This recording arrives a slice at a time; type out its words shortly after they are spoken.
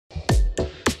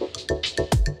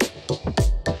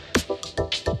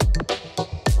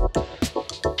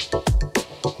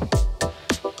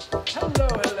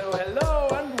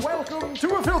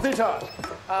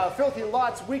Talk, Filthy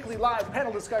Lots weekly live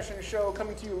panel discussion show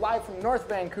coming to you live from North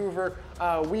Vancouver.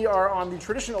 We are on the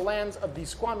traditional lands of the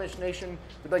Squamish Nation.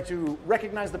 We'd like to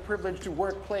recognize the privilege to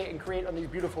work, play, and create on these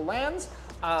beautiful lands.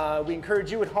 We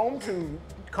encourage you at home to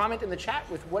comment in the chat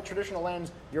with what traditional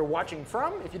lands you're watching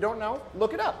from. If you don't know,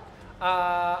 look it up.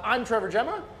 I'm Trevor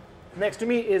Gemma. Next to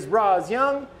me is Roz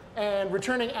Young. And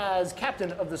returning as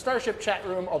captain of the Starship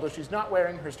Chatroom, although she's not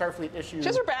wearing her Starfleet issue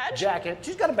her badge. jacket.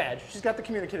 She's got a badge. She's got the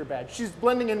communicator badge. She's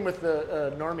blending in with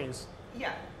the normies.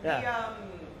 Yeah. The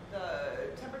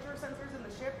temperature sensors in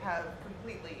the ship have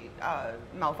completely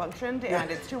malfunctioned,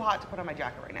 and it's too hot to put on my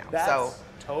jacket right now. That's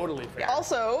totally fair. Yeah.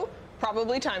 Also,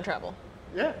 probably time travel.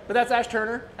 Yeah, but that's Ash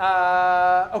Turner.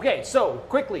 Okay, so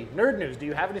quickly, nerd news. Do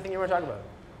you have anything you want to talk about?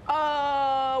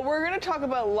 We're going to talk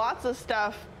about lots of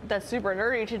stuff that's super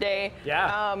nerdy today.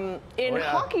 Yeah. In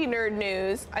hockey nerd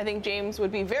news, I think James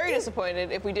would be very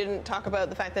disappointed if we didn't talk about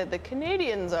the fact that the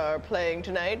Canadians are playing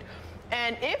tonight.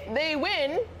 And if they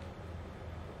win,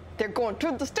 they're going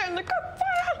to the Stanley Cup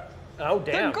final. Oh,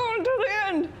 damn. They're going to the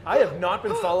end. I have not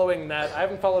been following that. I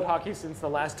haven't followed hockey since the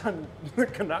last time the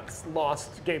Canucks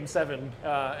lost Game 7.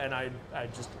 And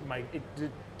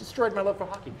it destroyed my love for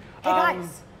hockey. Hey,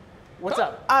 guys. What's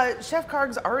up? Chef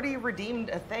Karg's already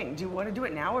redeemed a thing. Do you want to do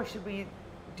it now, or do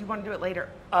you want to do it later?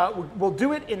 We'll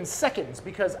do it in seconds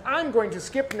because I'm going to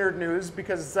skip nerd news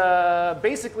because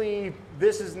basically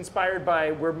this is inspired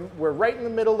by we're right in the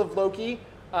middle of Loki.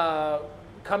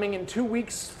 Coming in 2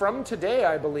 weeks from today,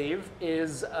 I believe,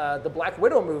 is the Black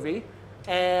Widow movie.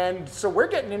 And so we're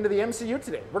getting into the MCU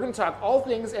today. We're going to talk all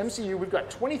things MCU. We've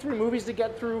got 23 movies to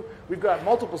get through. We've got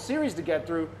multiple series to get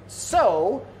through.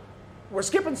 So we're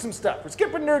skipping some stuff. We're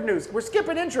skipping nerd news. We're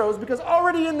skipping intros because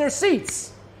already in their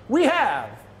seats, we have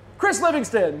Chris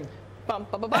Livingston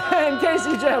and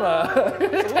Casey Gemma.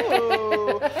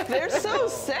 Ooh, they're so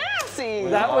sassy.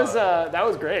 That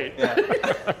was great. Yeah.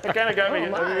 It kind of got me.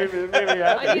 Maybe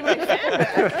happy. I need my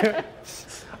fan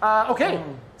back. Okay,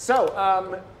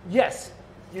 so yes,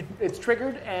 it's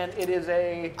triggered, and it is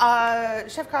a.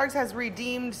 Chef Kargs has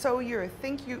redeemed. So you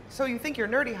think you're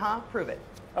nerdy, huh? Prove it.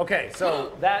 Okay,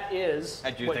 so that is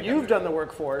what you've done the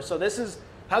work for. So this is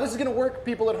how this is going to work,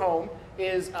 people at home,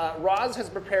 is Roz has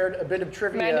prepared a bit of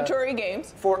trivia. Mandatory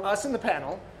games. For us in the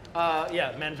panel.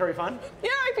 Yeah, mandatory fun.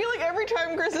 Yeah, I feel like every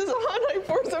time Chris is on, I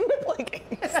force him to play games.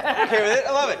 Okay with it?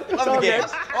 I love it. Love the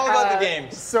games. All about the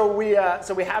games. So we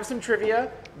have some trivia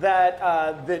that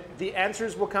the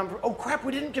answers will come from. Oh crap,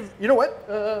 we didn't give. You know what?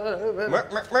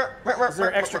 Is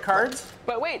there extra cards?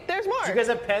 But wait, there's more. Do you guys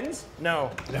have pens?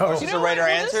 No. We're supposed to write our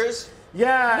answers?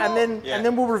 Yeah, and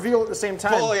then we'll reveal at the same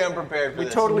time. Fully unprepared for this.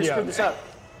 We totally screwed this up.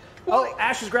 Oh,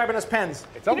 Ash is grabbing us pens.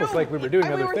 It's almost like we were doing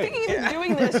other things. We were thinking of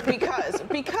doing this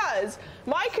because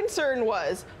my concern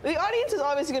was the audience is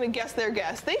obviously going to guess their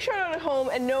guess. They shout out at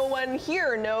home, and no one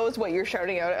here knows what you're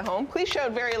shouting out at home. Please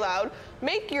shout very loud.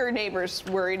 Make your neighbors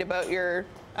worried about your,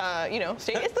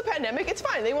 state. It's the pandemic. It's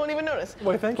fine. They won't even notice.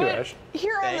 Well, thank you, Ash.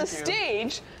 Here on the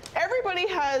stage, everybody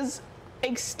has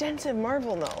extensive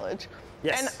Marvel knowledge.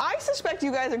 Yes. And I suspect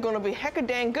you guys are going to be hecka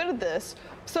dang good at this,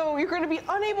 so you're going to be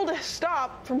unable to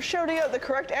stop from shouting out the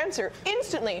correct answer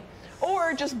instantly,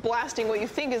 or just blasting what you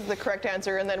think is the correct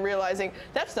answer and then realizing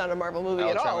that's not a Marvel movie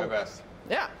at all. I'll try my best.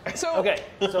 Yeah. So okay.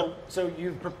 So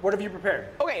what have you prepared?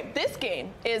 Okay, this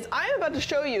game is I'm about to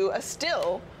show you a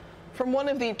still from one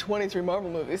of the 23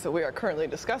 Marvel movies that we are currently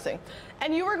discussing,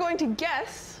 and you are going to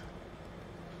guess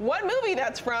what movie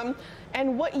that's from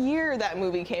and what year that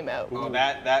movie came out. Oh,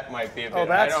 that might be a bit.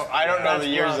 Oh, I don't know the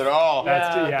years rough. at all. The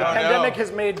pandemic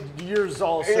has made years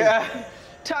all. Yeah.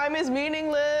 Time is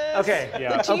meaningless. Okay.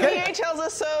 The TVA tells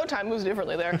us so. Time moves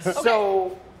differently there. Okay.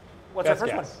 So, what's our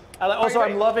first one? Also,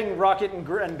 I'm loving Rocket and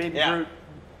Baby Groot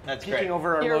That's peeking great.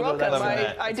 over our You're logo. welcome.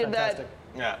 That's I did fantastic.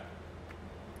 Yeah.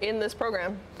 in this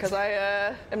program because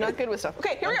I am not good with stuff.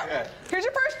 Okay, here we go. Here's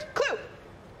your first clue.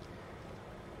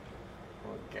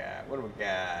 What do we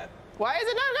got? Why is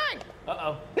it not 9?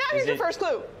 Uh-oh. Now here's your first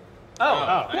clue.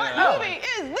 What movie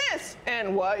is this?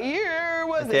 And what year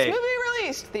was this movie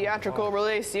released? Theatrical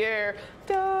release year.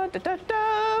 Da, da, da,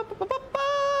 da, ba, ba, ba,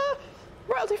 ba.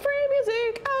 Royalty-free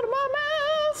music out of my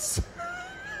mouth.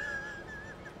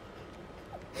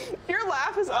 Your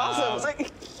laugh is awesome. It's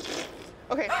like,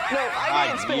 okay, no, I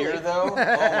made it spin. Year though? Oh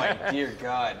my dear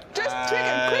God. Just take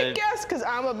a quick guess, because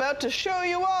I'm about to show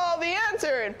you all the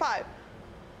answer in 5,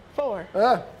 4,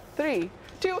 3,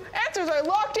 2. Answers are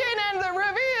locked in, and the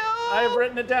reveal I have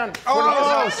written it down.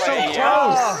 Oh, so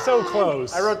close. So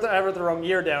close. I wrote the wrong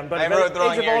year down, but I wrote the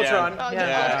wrong Age of year Ultron. down.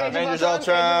 Yeah. Avengers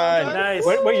Ultron. Nice.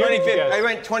 What year did you guess? I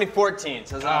went 2014,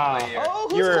 so it's not my year. Oh,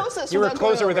 who's closest? You were without going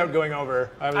closer over? without going over.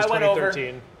 I was I went over.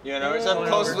 2013. You know, it's not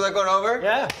closest without going over?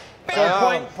 Yeah.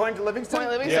 So point to Livingston.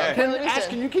 Point Livingston. Yeah. Point Livingston. Ash,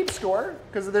 can you keep score?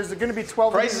 Because there's going to be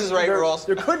 12. Price is Right rules.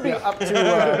 There could be up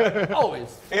to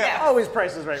always. Yeah. Always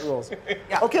Price is Right rules.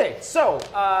 Yeah. Okay, so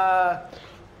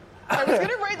I was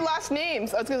gonna write last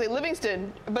names. I was gonna say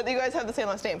Livingston, but you guys have the same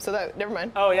last name, so that never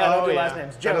mind. oh yeah, don't do yeah. last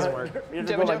names. That Gemma doesn't work. You have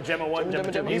to Gemma, go like Gemma. Gemma 1, Gemma, Gemma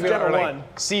 2. Gemma. He's Or Gemma like 1.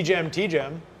 C-Gem,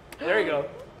 T-Gem. There you go.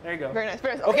 There you go. Very nice.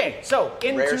 Very nice. Okay, so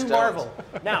Rare into stones. Marvel.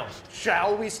 Now,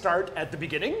 shall we start at the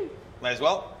beginning? Might as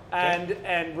well. And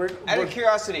we're Out of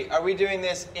curiosity, are we doing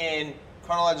this in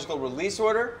chronological release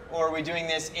order, or are we doing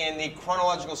this in the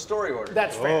chronological story order?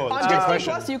 that's fair. Oh, On that's a good Disney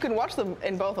question. Plus, you can watch them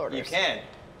in both orders. You can.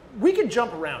 We can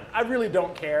jump around. I really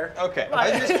don't care. Okay. I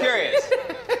was just curious,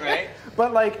 right?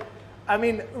 But like, I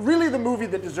mean, really the movie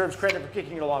that deserves credit for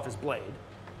kicking it all off is Blade.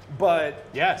 But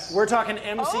Yes. we're talking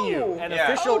MCU, Oh. an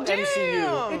Yeah. official Oh, damn.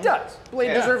 MCU. It does. Blade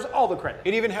Yeah. deserves all the credit.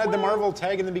 It even had the Marvel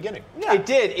tag in the beginning. Yeah. It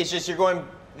did. It's just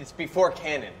it's before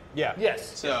canon. Yeah.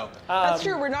 Yes. So, That's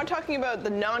true. We're not talking about the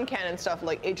non-canon stuff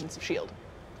like Agents of S.H.I.E.L.D.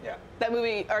 yeah. That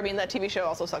movie, or I mean, that TV show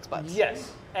also sucks butts.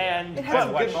 Yes. And It has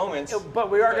some watch- good moments.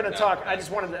 but we are going to no. talk. I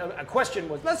just wanted a question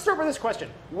was. Let's start with this question.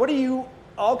 What do you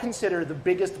all consider the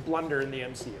biggest blunder in the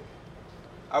MCU?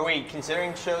 Are we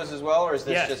considering shows as well, or is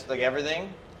this Yes. just like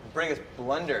everything? Bring us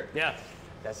blunder. Yeah.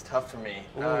 That's tough for me.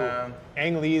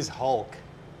 Ang Lee's Hulk.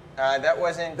 That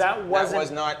wasn't. That wasn't- That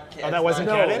was not. Oh, that wasn't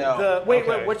No. canon? The wait,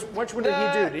 Okay. which one did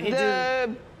he do? Did he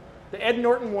do the Ed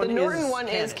Norton one? The Norton is one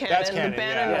is canon. That's canon, The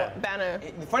Banner, yeah. Banner.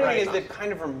 The funny thing is Right. they've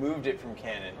kind of removed it from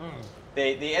canon.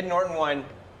 The Ed Norton one,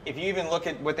 if you even look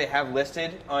at what they have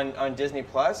listed on Disney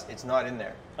Plus, it's not in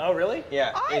there. Oh, really?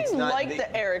 Yeah, I it's not. like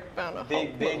the Eric Bana They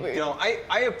Hulk movie. don't.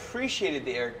 I appreciated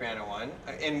the Eric Bana one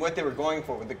and what they were going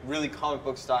for with the really comic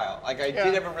book style. Like I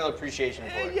did have a real appreciation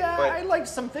for it. Yeah, but I liked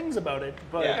some things about it,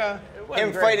 but yeah. it wasn't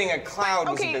Him great. fighting a cloud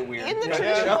was a Okay, bit weird. in the Yeah.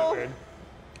 traditional, Weird.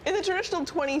 in the traditional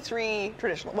 23,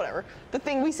 whatever, the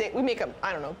thing we say, we make up,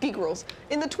 I don't know, geek rules.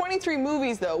 In the 23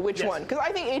 movies though, which Yes. one? Because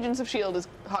I think Agents of S.H.I.E.L.D. is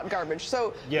hot garbage.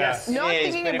 So Yes. not It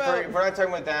is, thinking but about. if we're not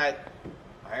talking about that,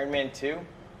 Iron Man 2.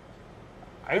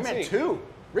 Iron Man 2.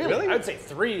 Really? I'd say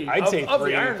 3. I'd say of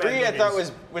 3. the Iron Man 3 I movies.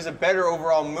 thought was a better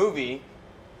overall movie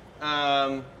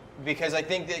because I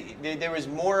think that there was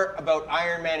more about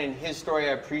Iron Man and his story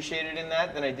I appreciated in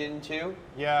that than I did in 2.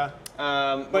 Yeah.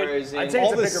 Whereas I'd in, say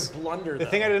all it's a this- bigger blunder. The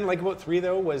thing I didn't like about 3,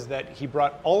 though, was that he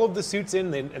brought all of the suits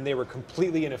in and they were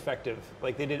completely ineffective.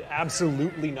 Like, they did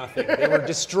absolutely nothing. They were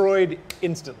destroyed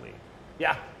instantly.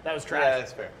 Yeah, that was trash. yeah,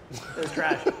 that's fair. It was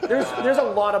trash. There's a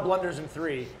lot of blunders in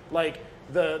 3. Like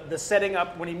the setting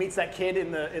up when he meets that kid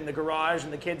in the garage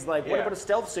and the kid's like, what Yeah. about a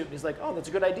stealth suit? And he's like, oh, that's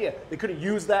a good idea. They could have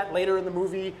used that later in the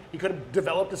movie. He could have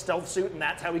developed a stealth suit and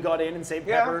that's how he got in and saved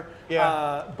Yeah. Pepper.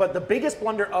 Yeah. But the biggest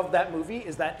blunder of that movie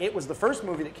is that it was the first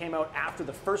movie that came out after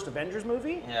the first Avengers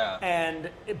movie. Yeah. And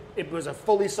it was a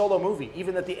fully solo movie.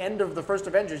 Even at the end of the first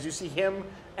Avengers, you see him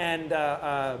and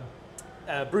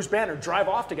Bruce Banner drive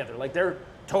off together. Like they're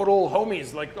total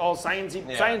homies, like all science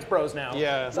bros now.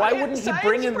 Yeah. Why wouldn't he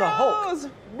bring in the Hulk? Bros.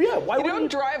 Yeah. Why You wouldn't don't he?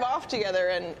 drive off together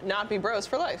and not be bros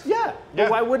for life. Yeah. Yeah.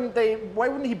 But why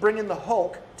wouldn't he bring in the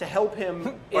Hulk to help him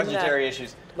in Budgetary that?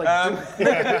 issues. Like,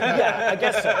 yeah, I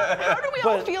guess so. How do we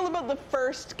all But- feel about the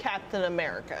first Captain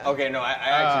America? Okay, no, I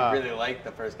actually really liked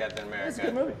the first Captain America. It's a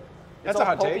good movie. That's It's a all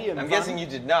hot pulpy take. and I'm fun. guessing you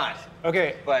did not,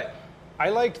 Okay. but I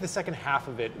liked the second half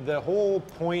of it. The whole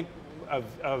point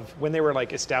of when they were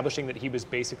like establishing that he was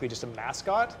basically just a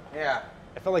mascot, yeah.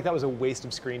 I felt like that was a waste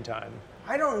of screen time.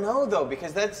 I don't know though,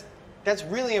 because that's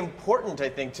really important, I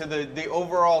think, to the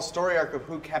overall story arc of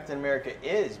who Captain America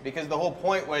is. Because the whole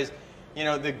point was,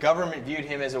 the government viewed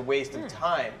him as a waste of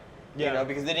time. Yeah.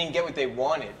 Because they didn't get what they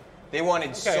wanted. They wanted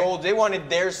Okay. they wanted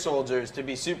their soldiers to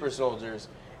be super soldiers.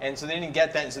 And so they didn't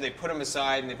get that, and so they put him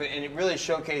aside, and it really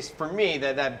showcased for me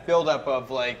that buildup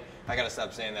of like, I gotta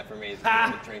stop saying that for me. It's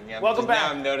the drink. Yeah, Welcome because back.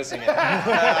 Now I'm noticing it.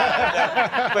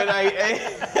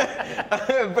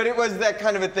 But it was that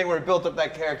kind of a thing where it built up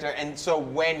that character, and so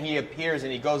when he appears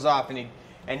and he goes off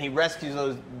and he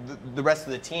rescues the rest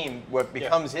of the team, what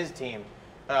becomes his team.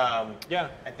 Yeah.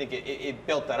 I think it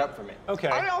built that up for me. Okay.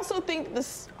 I also think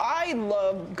I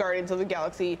love Guardians of the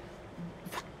Galaxy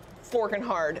forking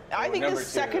hard. I think the number 2,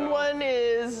 second though. one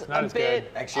is Not a as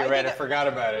bit. good. Actually, you're right. I forgot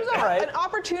about it. all right. An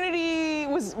opportunity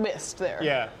was missed there.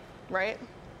 Yeah. Right?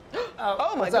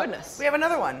 Oh my what's up? goodness. We have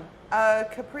another one.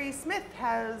 Capri Smith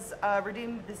has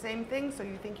redeemed the same thing, so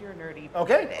you think you're nerdy.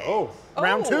 Okay.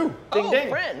 Round 2. Ding ding.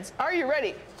 Friends, are you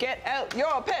ready? Get out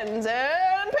your pens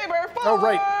and paper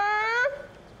for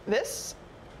this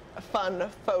fun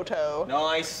photo.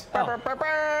 Nice. Oh my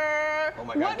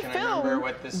God, What can I film remember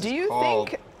what this do is you called?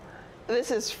 think this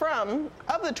is from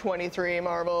of the 23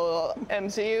 Marvel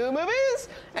MCU movies?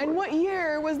 And what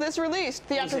year was this released?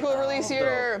 Theatrical release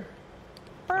year.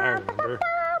 I remember.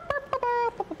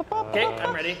 Okay,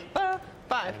 I'm ready.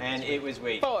 5. And it was,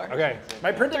 wait. 4. Okay.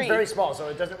 My printer's 3, very small, so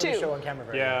it doesn't really 2, show on camera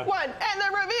very Yeah. 1. And the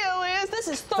reveal is this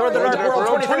is Thor Thor: the Dark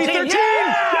World 2013. 2013.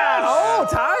 Yeah! Oh,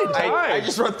 tied. I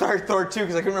just wrote Thor 2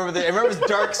 because I couldn't remember I remember it was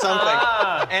Dark something.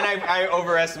 And I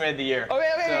overestimated the year.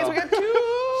 Okay, so we got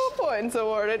 2 points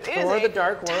awarded. Thor the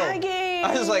Dark World. Tie game.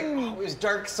 I was like, it was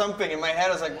Dark something. In my head,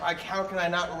 I was like, how can I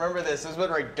not remember this? This was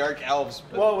about like Dark Elves.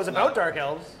 But Well, it was about Dark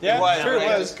Elves. Yeah, it was. sure it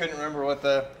I was. just couldn't remember what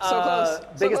the... So close. So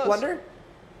Biggest close. blunder?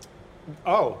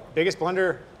 Oh, biggest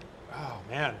blunder. Oh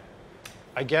man,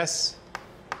 I guess.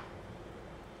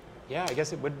 Yeah, I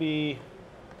guess it would be.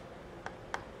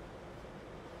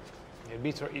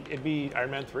 It'd be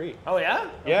Iron Man 3. Oh, yeah?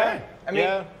 Yeah. Okay. I mean,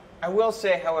 yeah. I will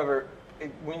say, however,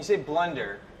 when you say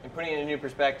blunder and putting it in a new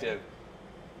perspective,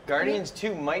 Guardians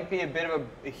 2 might be a bit of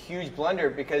a huge blunder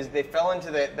because they fell into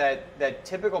that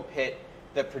typical pit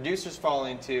that producers fall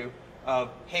into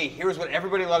of, hey, here's what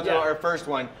everybody loved about our first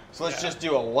one, so let's just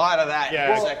do a lot of that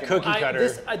in the second cookie one. cutter.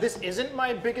 This isn't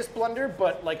my biggest blunder,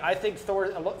 but like I think Thor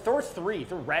 3,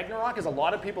 Thor Ragnarok is a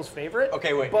lot of people's favorite.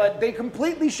 Okay, wait. But they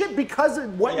completely shit because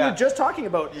of what you're just talking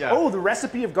about. Yeah. Oh, the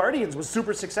recipe of Guardians was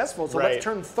super successful, so Right. let's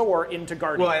turn Thor into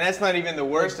Guardians. Well, and that's not even the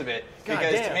worst of it, God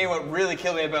because damn. to me, what really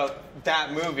killed me about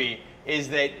that movie is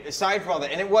that aside from all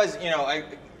that, and it was,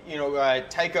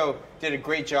 Taiko did a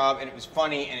great job, and it was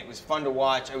funny, and it was fun to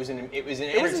watch. It was an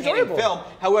entertaining enjoyable. film.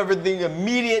 However, the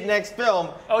immediate next film,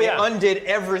 they undid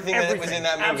everything that was in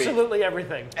that movie, Absolutely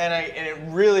everything. and it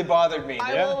really bothered me.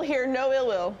 I will hear no ill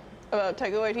will about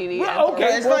Taika Waititi. Well, and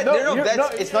okay. Thor.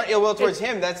 It's not ill will towards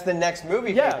him. That's the next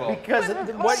movie. Yeah, people. because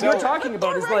what you're talking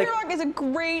about is Thor like Ragnarok is a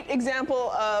great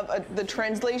example of the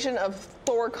translation of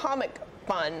Thor comic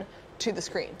fun to the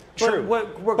screen. True.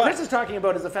 What Chris is talking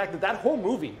about is the fact that whole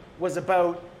movie was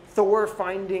about Thor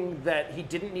finding that he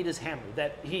didn't need his hammer,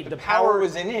 that the power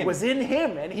was in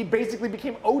him. and he basically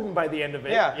became Odin by the end of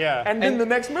it. Yeah. Yeah. And then the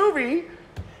next movie,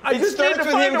 I It just starts need to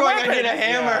with find him a going, weapon. I need a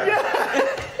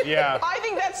hammer. Yeah. I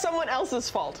think that's someone else's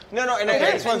fault. No, and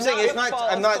that's what I'm saying. It's not.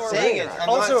 I'm not saying it's. I'm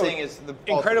Also, not saying it's the fault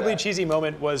of incredibly that. cheesy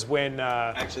moment was when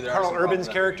Actually, there are Carl some Urban's problems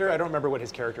with character, I don't remember what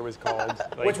his character was called.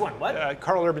 Like, Which one? What?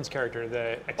 Carl Urban's character,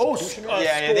 the Oh, executioner.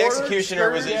 Yeah, the Scourge,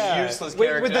 executioner was a Scourge? useless With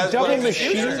character. the That's double what I'm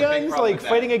machine saying. There's a big guns, problem like with that.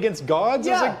 fighting against gods.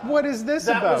 I was Yeah. like, what is this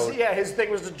That about? was his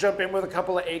thing was to jump in with a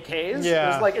couple of AKs. Yeah.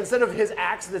 It was like instead of his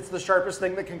axe that's the sharpest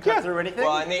thing that can cut through anything.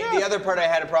 Well, and the other part I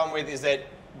had a problem with is that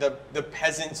the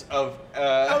peasants of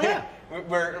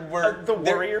The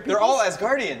warrior they're all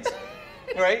Asgardians,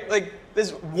 right? Like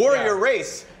this warrior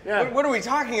race. Yeah. What are we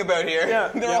talking about here? Yeah.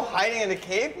 They're all hiding in a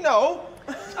cave? No.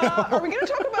 Are we going to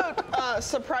talk about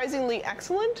surprisingly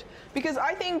excellent? Because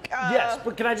I think yes,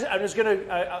 but can I just? I'm just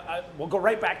gonna. We'll go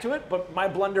right back to it. But my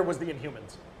blunder was the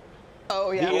Inhumans.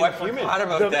 Oh yeah. Oh, I forgot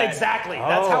about that. Exactly.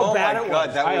 That's how Oh bad my it God,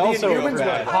 was. that I was also the Inhumans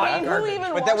bad. was hot I mean, who garbage.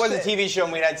 even But that was watched a it? TV show,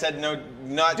 and we had said no,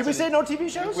 not. Did to we say no TV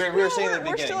shows? We were saying at the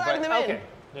We're beginning, still adding them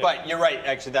in. but you're right.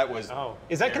 Actually, that was Oh,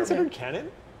 is that considered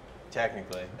canon?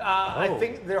 technically. I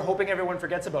think they're hoping everyone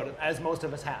forgets about it, as most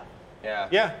of us have. Yeah.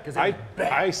 Yeah, 'Cause it was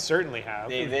bad. I certainly have.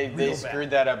 They real screwed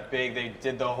bad. that up big. They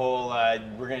did the whole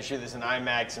we're gonna shoot this in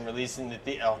IMAX and release it in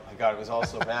the oh my God, it was all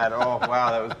so bad. Oh wow,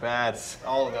 that was bad.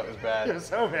 All of that was It bad. was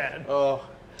so bad. Oh.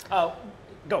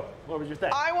 Go. What was your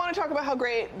thing? I want to talk about how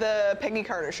great the Peggy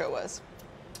Carter show was.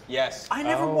 Yes. I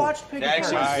never watched Piggy That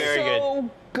actually was Carter. very good. So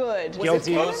good.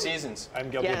 Guilty. Both seasons.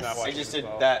 I'm guilty of Yes. not I watching. I just it did as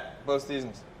well. that. Both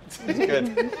seasons. It's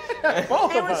good.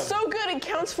 Both It of was them. so good, it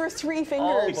counts for 3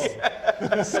 fingers.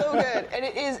 So good, and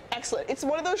it is excellent. It's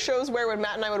one of those shows where when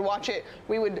Matt and I would watch it,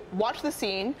 we would watch the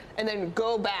scene and then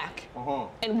go back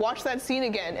and watch that scene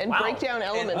again and break down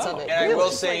elements of it. And I Really, will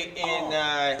it's say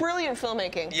like, brilliant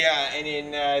filmmaking. yeah, and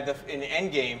in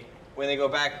Endgame, when they go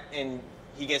back and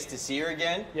he gets to see her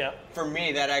again, Yeah. for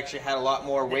me that actually had a lot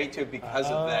more weight to it because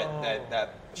of that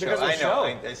show. Because of I the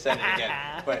know, show. I said it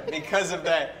again, but because of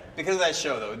that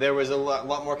show though, there was a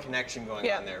lot more connection going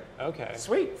on there. Okay.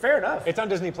 Sweet. Fair enough. It's on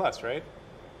Disney Plus, right?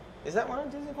 Is that one on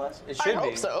Disney Plus? It I should be.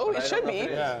 hope so. but It I should don't know be. if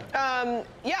it is. Yeah.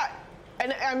 Yeah,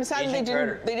 and I'm sad Agent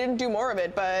Carter. they didn't do more of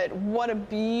it, but what a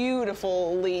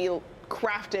beautifully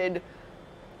crafted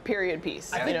period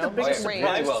piece. I you think know, the biggest Oh, yeah.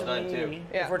 surprise Really well to done, me, too.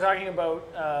 Yeah. if we're talking about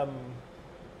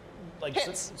like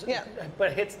Hits, yeah.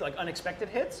 but hits like unexpected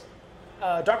hits.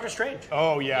 Doctor Strange.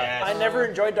 Oh yeah. Yes. I never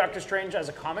enjoyed Doctor Strange as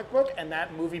a comic book, and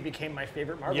that movie became my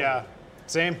favorite Marvel Yeah. movie.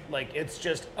 Same. Like, it's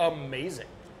just amazing.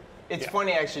 It's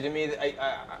funny actually to me that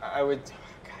I would.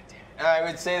 Oh, God damn it. I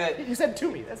would say that. You said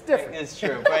to me. That's different. It's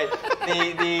true, but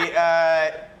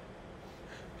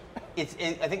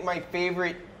I think my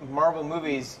favorite Marvel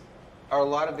movies are a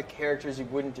lot of the characters you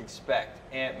wouldn't expect.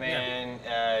 Ant-Man,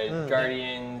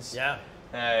 Guardians,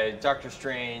 Doctor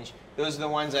Strange. Those are the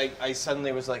ones I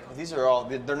suddenly was like, oh, these are all,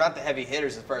 they're not the heavy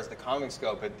hitters as far as the comics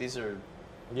go, but these are,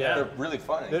 they're really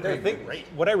fun. Great.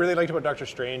 What I really liked about Doctor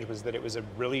Strange was that it was a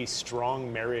really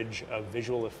strong marriage of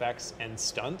visual effects and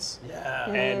stunts. Yeah.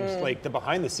 And like the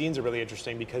behind the scenes are really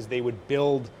interesting because they would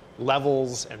build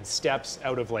levels and steps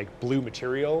out of like blue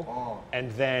material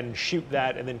and then shoot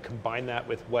that and then combine that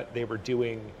with what they were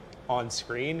doing on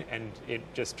screen, and it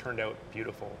just turned out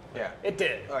beautiful. Yeah. It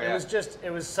did. Oh, yeah.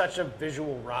 It was such a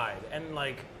visual ride. And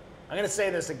like, I'm going to say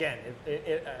this again.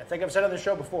 I think I've said on the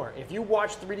show before. If you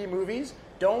watch 3D movies,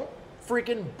 don't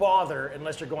freaking bother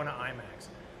unless you're going to IMAX.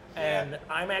 And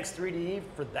IMAX 3D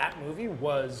for that movie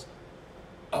was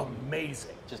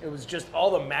amazing. It was just,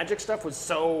 all the magic stuff was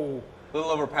so... A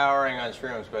little overpowering on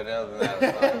shrooms, but other than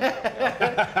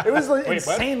that, it was fun. It was like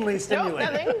insanely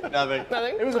stimulating. Nothing.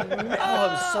 It was, it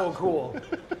was so cool.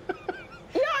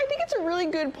 Yeah, I think it's a really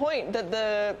good point that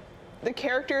the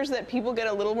characters that people get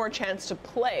a little more chance to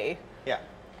play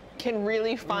can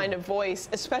really find a voice,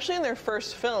 especially in their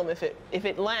first film if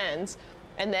it lands,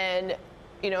 and then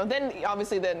then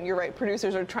obviously you're right,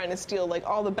 producers are trying to steal like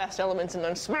all the best elements and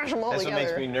then smash them all together.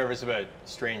 That's what makes me nervous about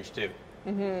Strange too.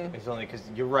 It's only because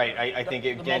you're right. I think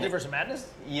it The again. Multiverse of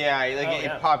Madness? Yeah,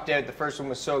 it popped out. The first one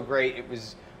was so great. It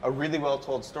was a really well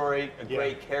told story, a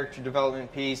great character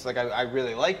development piece. Like I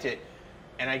really liked it,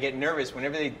 and I get nervous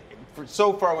whenever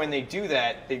when they do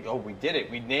that. We did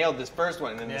it. We nailed this first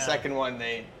one, and then the second one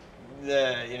they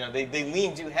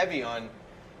lean too heavy on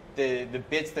the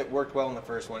bits that worked well in the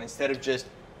first one instead of just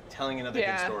telling another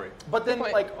good story. But then,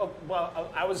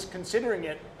 I was considering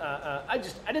it. I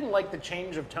didn't like the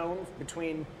change of tone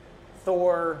between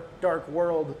Thor, Dark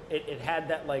World. It had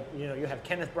that you have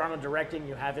Kenneth Branagh directing.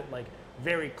 You have it like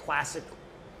very classic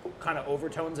kind of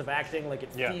overtones of acting. Like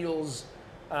it feels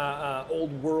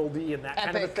old worldy and that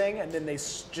kind of a thing. And then they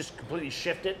just completely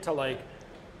shift it to like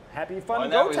happy fun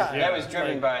go time. That was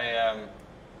driven by.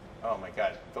 Oh my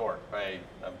God, Thor! I've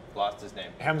lost his name.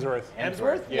 Hemsworth.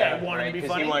 Yeah, he wanted to be because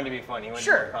funny. he wanted to be funny. He wanted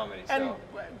to be comedy. So. And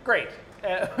great.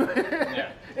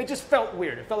 It just felt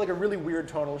weird. It felt like a really weird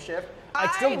tonal shift. I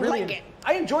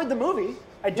enjoyed the movie.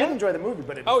 I did enjoy the movie,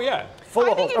 but it was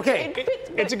full of holes. Okay,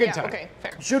 it's a good time. Okay,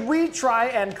 fair. Should we try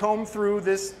and comb through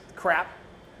this crap?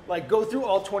 Like go through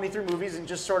all 23 movies and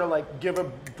just sort of like give a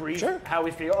brief how we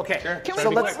feel? Okay. Sure. Can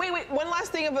we, wait, one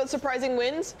last thing about surprising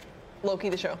wins. Loki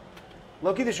the show.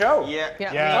 Loki the show? Yeah.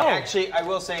 Actually, I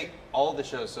will say all the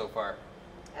shows so far.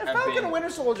 Falcon and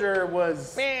Winter Soldier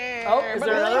was... Oh, is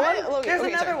there another one? There's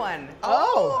another one.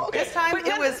 Oh, okay. This time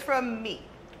it was from me.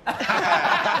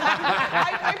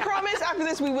 I promise after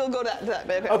this we will go to that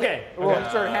bit. Okay, we'll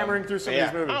start hammering through some of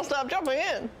these movies. I'll stop jumping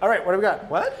in. All right, what do we got?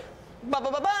 What?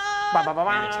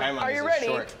 Are you ready?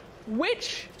 Short.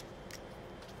 Which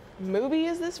movie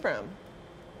is this from?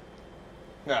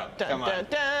 No, come on.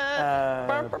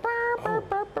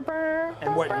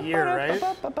 And what year, right?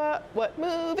 What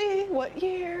movie? What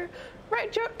year?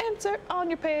 Write your answer on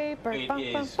your paper. It is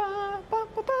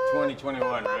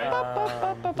 2021,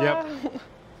 right? Yep.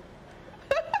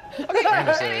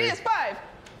 Okay, it is 5,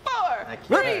 4, 3, 2,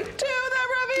 the reveal.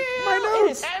 My notes.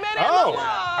 It is Ant-Man and the Oh,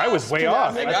 Wasp. I was way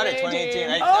off. I got it, 2018.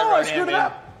 I screwed it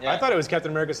up. Yeah. I thought it was Captain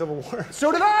America: Civil War.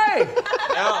 So did I.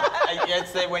 No,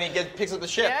 it's when he picks up the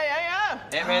ship. Yeah.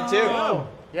 Ant-Man 2. Oh,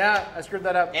 yeah, I screwed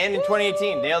that up. And in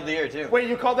 2018, nailed the year too. Wait,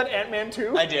 you called it Ant-Man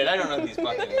 2? I did. I don't know these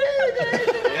fucking.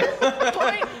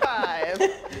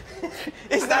 0.5.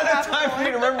 It's not enough time for me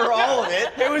to remember all of it.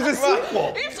 It was a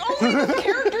sequel. It's only the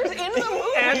characters in the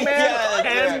movie. Ant-Man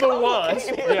and the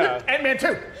Wasp. Yeah. Ant-Man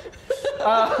 2.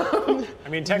 I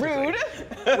mean, technically.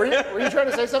 Rude. Were you trying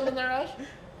to say something there, Ash?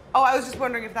 Oh, I was just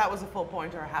wondering if that was a full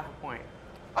point or a half a point.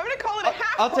 I'm going to call it a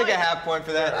half I'll point. take a half point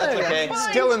for that. That's okay.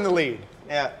 Still in the lead.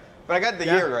 Yeah. But I got the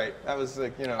year right. That was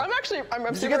like, I'm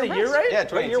Did you get the year right? Yeah,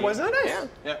 What year 2018. was it? Yeah.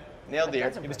 Yeah. Nailed the year.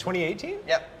 It was 2018?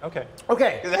 Yep. Okay.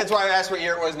 Okay, That's why I asked what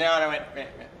year it was now, and I went,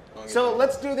 so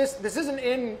let's do this. This isn't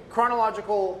in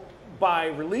chronological by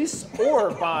release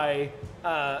or by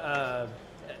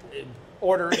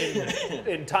order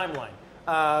in timeline.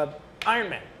 Iron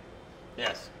Man.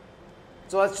 Yes.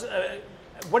 So let's.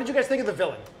 What did you guys think of the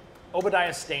villain,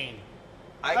 Obadiah Stane?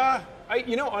 I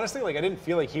Honestly, like I didn't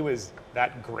feel like he was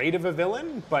that great of a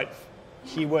villain, but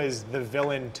he was the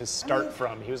villain to start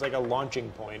from. He was like a launching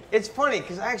point. It's funny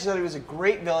because I actually thought he was a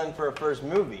great villain for a first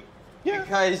movie. Yeah.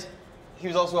 Because he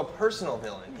was also a personal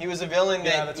villain. He was a villain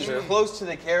that was close to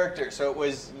the character, so it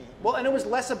was. Well, and it was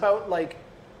less about like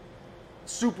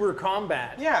super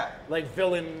combat. Yeah. Like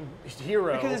villain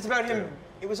hero. Because it's about him.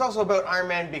 It was also about Iron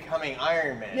Man becoming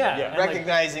Iron Man. Yeah. And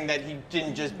recognizing that he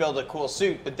didn't just build a cool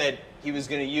suit, but that he was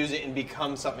going to use it and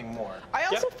become something more. I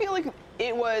also feel like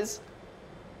it was.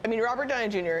 I mean, Robert Downey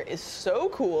Jr. is so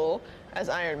cool as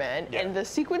Iron Man, and the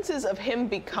sequences of him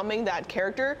becoming that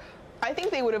character, I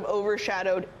think they would have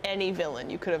overshadowed any villain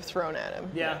you could have thrown at him.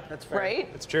 Yeah, that's fair. Right?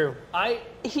 It's true.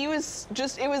 It was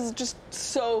just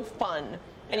so fun.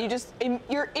 And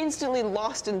you're instantly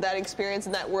lost in that experience,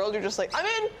 in that world. You're just like, I'm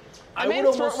in. I'm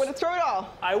in. Throw it all.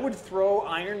 I would throw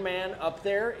Iron Man up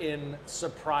there in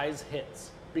surprise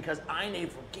hits because I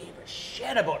never gave a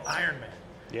shit about Iron Man.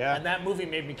 Yeah. And that movie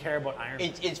made me care about Iron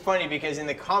Man. It's funny because in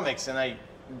the comics, and I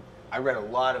read a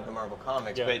lot of the Marvel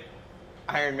comics, but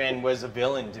Iron Man was a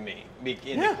villain to me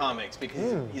in the comics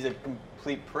because he's a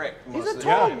complete prick most He's of a the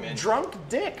total time. And drunk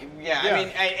dick. Yeah, I mean,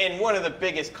 and one of the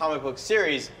biggest comic book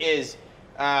series is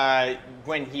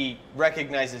when he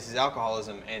recognizes his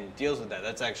alcoholism and deals with that.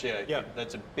 That's actually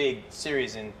that's a big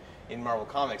series in Marvel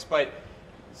Comics. But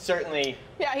certainly,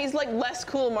 he's like less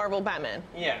cool Marvel Batman.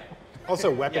 Yeah.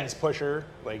 Also, weapons pusher.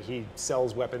 Like he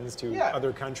sells weapons to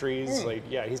other countries. Like,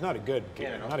 he's not a good.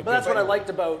 But that's what I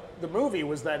liked about the movie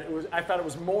was that I thought it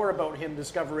was more about him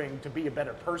discovering to be a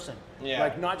better person. Yeah.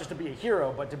 Like not just to be a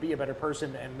hero, but to be a better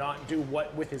person and not do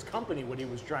with his company what he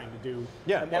was trying to do.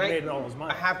 Yeah. And what made it all his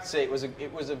money. I have to say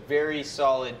it was a very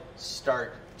solid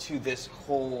start to this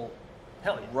whole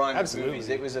run of movies.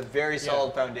 It was a very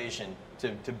solid foundation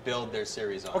to build their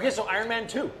series on. Okay, so Iron Man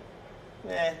 2.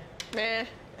 Meh.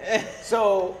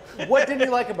 So, what didn't you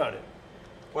like about it?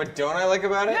 What don't I like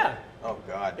about it? Yeah. Oh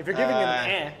God. If you're giving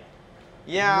him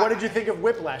yeah. What did you think of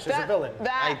Whiplash as a villain?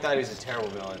 I thought he was a terrible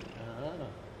villain.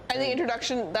 And the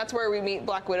introduction, that's where we meet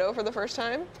Black Widow for the first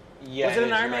time? Yeah. Was it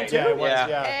an Iron Man 2? Yeah, it was,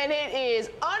 And it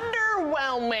is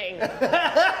underwhelming.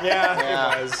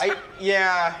 Yeah, it was. It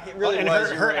really and was.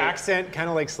 her accent kind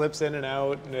of like slips in and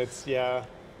out, and it's they'd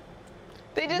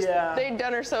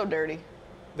done her so dirty.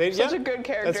 Such a good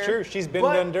character. That's true. She's been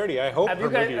done dirty. I hope her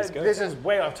movie is good. This is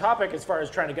way off topic as far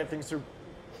as trying to get things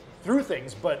through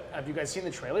things, but have you guys seen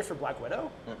the trailer for Black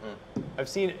Widow? I've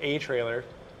seen a trailer.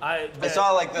 I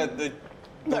saw like the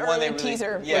one early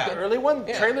teaser. Yeah, the early one.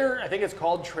 Trailer, I think it's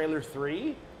called Trailer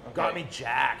 3. Got me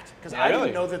jacked because I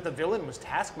didn't know that the villain was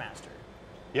Taskmaster.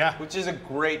 Yeah. Which is a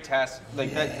great task.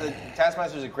 Like the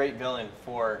Taskmaster is a great villain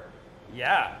for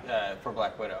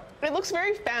Black Widow. It looks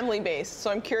very family-based,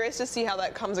 so I'm curious to see how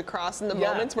that comes across in the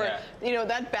moments where,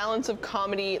 that balance of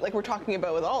comedy, like we're talking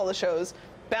about with all the shows,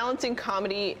 balancing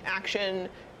comedy, action,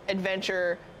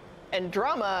 adventure, and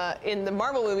drama in the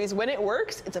Marvel movies, when it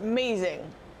works, it's amazing.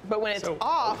 But when it's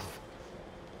off...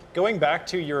 Going back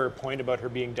to your point about her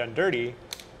being done dirty,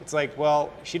 it's like,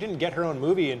 well, she didn't get her own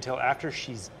movie until after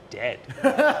she's dead.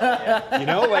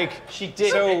 She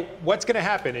did. So what's going to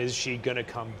happen? Is she going to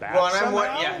come back? Well,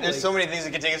 there's so many things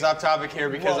that can take us off topic here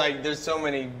because there's so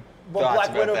many. Well,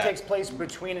 Black Widow takes place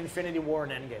between Infinity War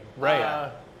and Endgame. Right.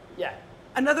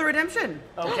 Another redemption.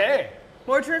 Okay.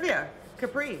 More trivia.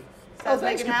 Capri. Says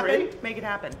thanks, make it Capri. happen. Make it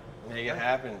happen. Make it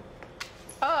happen.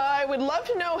 I would love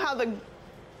to know how the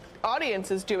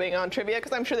audience is doing on trivia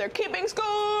because I'm sure they're keeping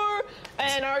score.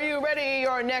 And are you ready?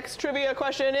 Your next trivia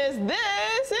question is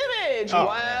this image.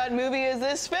 What movie is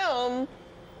this film?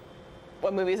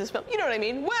 What movie is this film? You know what I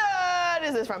mean. What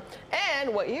is this from?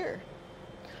 And what year?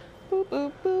 Boop,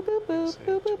 boop, boop, boop, boop,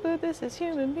 boop, boop, boop. This is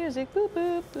human music. Boop,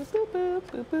 boop, boop, boop, boop,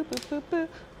 boop, boop, boop, boop.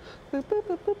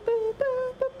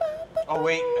 Oh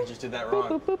wait, I just did that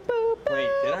wrong. Wait,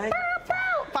 did I?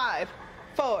 5,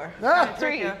 4,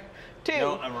 3, 2.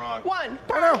 No, I'm wrong. 1.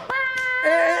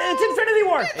 It's Infinity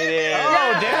War. It is.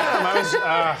 Oh, damn. I was.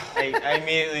 I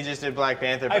immediately just did Black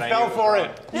Panther, but I fell for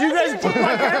it. Did you guys put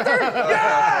Black Panther?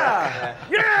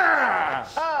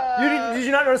 Yeah! Did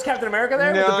you not notice Captain America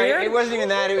there with the No, beard? it wasn't even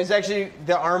that. It was actually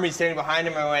the army standing behind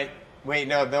him. I went, wait,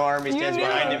 no army stands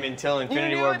behind him until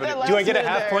Infinity War. But Do I get a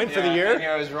half point for the I year? knew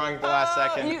I was wrong at the last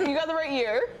second. You got the right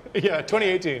year. Yeah,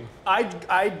 2018. I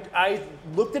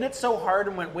looked at it so hard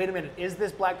and went, wait a minute, is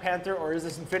this Black Panther or is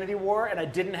this Infinity War? And I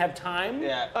didn't have time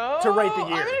to write the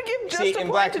year. I'm gonna give just See, a in point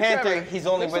Black to Panther, Trevor. he's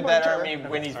only Just a with point, that Trevor. army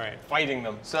when he's fighting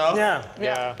them. So Yeah.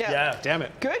 Damn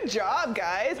it. Good job,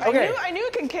 guys. Okay. I knew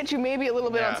it could catch you maybe a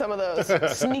little bit on some of those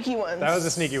sneaky ones. That was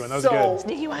a sneaky one. That was So, good.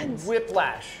 Sneaky ones.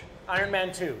 Whiplash, Iron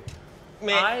Man 2.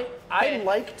 Man. I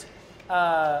liked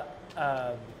I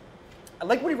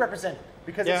like what he represented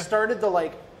because Yeah. it started the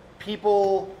like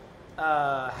people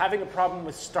having a problem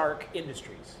with Stark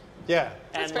Industries. Yeah.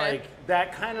 That's And fair. like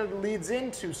that kind of leads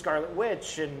into Scarlet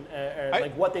Witch and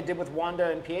like what they did with Wanda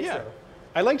and Pietro. Yeah.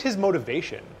 I liked his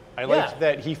motivation. I liked Yeah.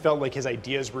 that he felt like his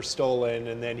ideas were stolen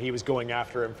and then he was going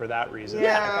after him for that reason.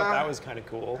 Yeah. I thought that was kind of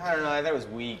cool. I don't know. I thought it was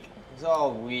weak. It was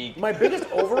all weak. My biggest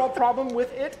overall problem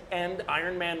with it and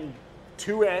Iron Man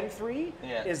 2 and 3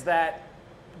 Yeah. is that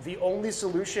the only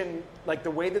solution, like the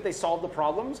way that they solved the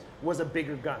problems, was a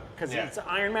bigger gun. Because Yeah. it's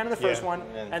Iron Man in the first Yeah. one,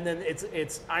 And- and then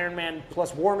it's Iron Man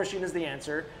plus War Machine is the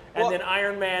answer, and Well- then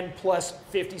Iron Man plus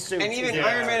 50 suits. And even is the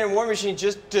Iron answer. Man and War Machine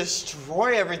just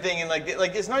destroy everything, and like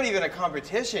it's not even a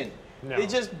competition. No. They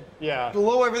just Yeah.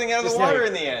 blow everything out of Just the water like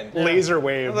in the end. Laser I'm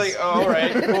waves. like, oh, all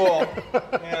right, cool.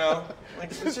 You know,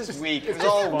 like it's just weak. It was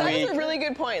all That weak. is a really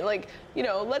good point. Like,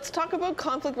 let's talk about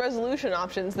conflict resolution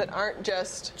options that aren't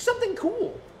just Something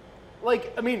cool.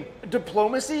 Like, I mean,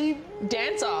 diplomacy,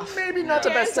 dance off. maybe not the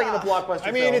best Dance thing in a off. blockbuster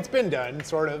I mean, film. it's been done,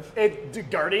 sort of.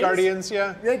 Guardians. Guardians,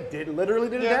 yeah. They literally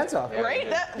did a Yeah. dance off. Right?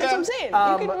 That's Yeah. what I'm saying.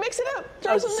 You can mix it up.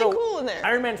 Throw something So, cool in there.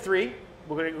 Iron Man 3,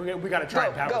 we got to try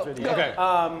and power through these. go. Okay.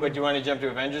 But do you want to jump to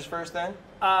Avengers first then?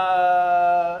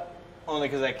 Uh, Only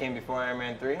because that came before Iron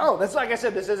Man 3? oh, that's like I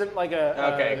said, this isn't like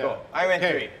a... Okay, cool. Iron Man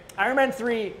Okay. 3. Iron Man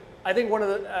 3, I think one of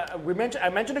the... I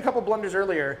mentioned a couple blunders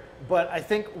earlier, but I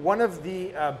think one of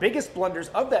the biggest blunders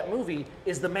of that movie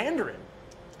is the Mandarin.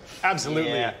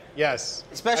 Absolutely. Yeah. Yes.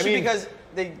 Especially I mean, because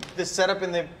the setup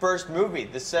in the first movie,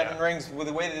 the Seven Rings, with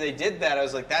the way that they did that, I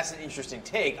was like, that's an interesting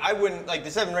take. I wouldn't, like,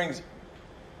 the Seven Rings,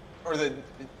 or is it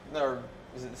the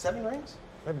Seven Rings?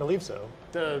 I believe so.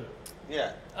 The...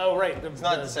 Yeah. Oh, right. It's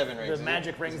not the Seven Rings. The is it?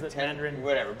 magic rings Is it that 10? Mandarin...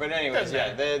 Whatever. But anyways,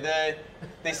 Doesn't yeah,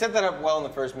 they set that up well in the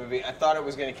first movie. I thought it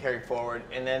was going to carry forward,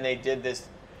 and then they did this.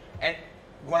 And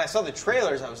when I saw the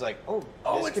trailers, I was like, oh,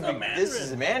 it's the this is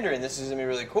the Mandarin. This is going to be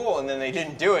really cool. And then they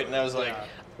didn't do it, and I was like,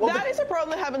 That is a problem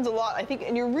that happens a lot, I think,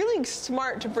 and you're really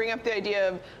smart to bring up the idea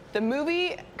of the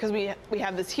movie, because we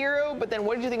have this hero, but then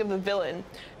what did you think of the villain?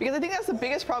 Because I think that's the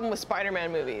biggest problem with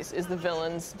Spider-Man movies, is the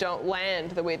villains don't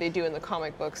land the way they do in the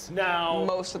comic books Now,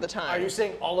 most of the time. Are you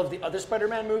saying all of the other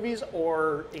Spider-Man movies,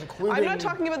 or including... I'm not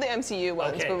talking about the MCU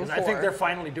ones, Okay, but because before. I think they're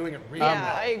finally doing it really Yeah,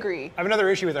 well. I agree. I have another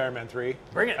issue with Iron Man 3.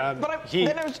 Bring it. But he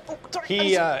then I was, oh, sorry,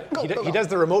 he go. does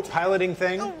the remote piloting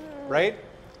thing, right?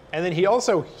 And then he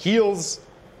also heals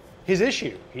his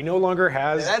issue. He no longer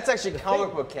has... that's actually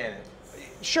comic book canon.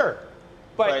 Sure.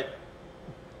 But Right.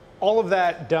 all of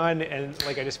that done, and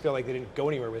like I just feel like they didn't go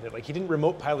anywhere with it. Like he didn't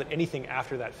remote pilot anything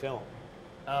after that film.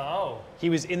 Oh. He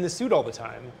was in the suit all the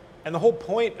time. And the whole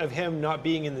point of him not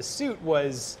being in the suit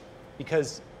was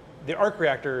because the arc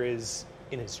reactor is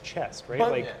in his chest, right?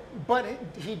 But, like but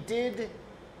he did...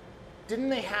 Didn't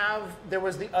they have... There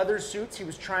was the other suits. He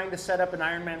was trying to set up an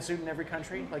Iron Man suit in every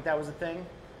country. Like that was a thing.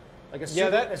 Like a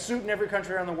suit, a suit in every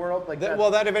country around the world. Like that.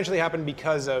 well, that eventually happened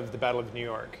because of the Battle of New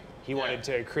York. He wanted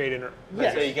to create an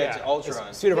Yes. So you get to Ultron.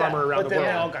 a suit of armor around but the then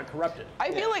they all world. got corrupted.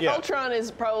 I feel like Yeah. Ultron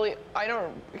is probably, I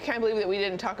can't believe that we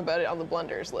didn't talk about it on the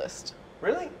blunders list.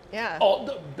 Really? Yeah.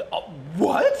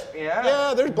 What? Yeah.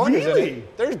 Yeah, there's blunders in Really?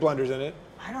 it. There's blunders in it.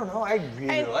 I don't know. I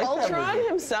really And like that Ultron movie.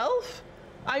 himself,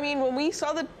 I mean, when we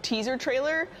saw the teaser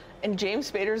trailer and James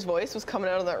Spader's voice was coming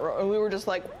out of that room, and we were just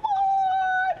like, what?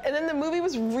 And then the movie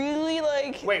was really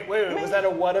like... Wait. Was that a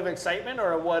what of excitement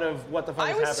or a what of what the fuck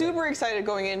I is was happening? super excited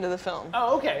going into the film.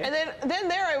 Oh, okay. And then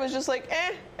there I was just like,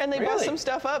 eh, and they bust Really? some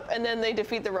stuff up, and then they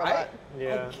defeat the robot.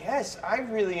 Yeah. I guess I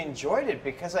really enjoyed it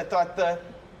because I thought the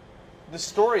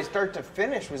story, start to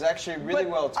finish, was actually really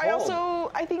But well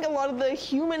told. I think a lot of the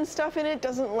human stuff in it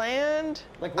doesn't land.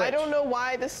 Like I which? don't know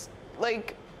why this,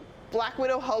 like, Black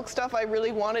Widow Hulk stuff, I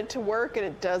really want it to work, and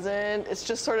it doesn't. It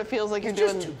just sort of feels like It's you're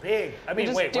just doing... too big. I mean,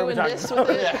 Just wait, what are we doing talking this about?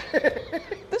 with it.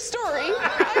 The story.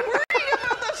 I'm worried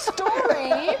about the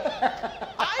story.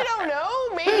 I don't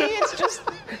know. Maybe it's just...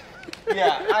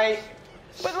 Yeah,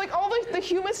 But like all the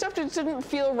human stuff just didn't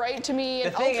feel right to me. the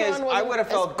And thing is, Ultron I wasn't would have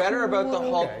as felt better about the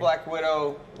cool. Hulk Black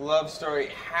Widow love story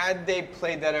had they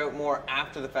played that out more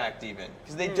after the fact, even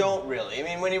because they don't really. I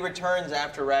mean, when he returns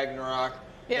after Ragnarok,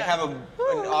 they Yeah. have an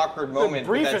awkward moment. The but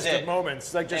briefest that's it. of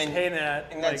moments, like just And- hating that.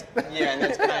 And that's like, and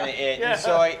that's kind of it. Yeah. And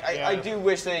so I Yeah. do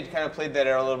wish they'd kind of played that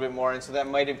out a little bit more, and so that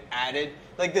might have added.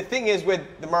 Like the thing is with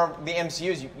the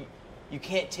MCUs, you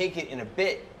can't take it in a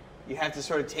bit. You have to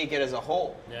sort of take it as a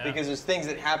whole because there's things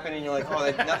that happen, and you're like, oh,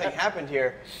 nothing happened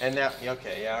here, and now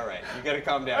okay, yeah, all right, you got to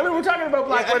calm down. I mean, we're talking about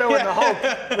Black Widow and the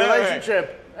Hulk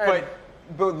relationship. And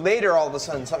But later, all of a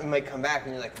sudden, something might come back,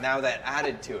 and you're like, now that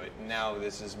added to it. Now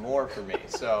this is more for me.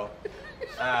 So,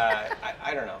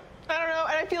 I don't know. I don't know,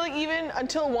 and I feel like even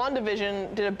until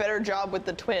WandaVision did a better job with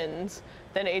the twins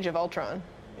than Age of Ultron.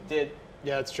 It did.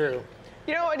 Yeah, it's true.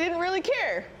 You know, I didn't really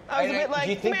care. I was a bit like, do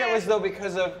you think that was though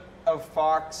because of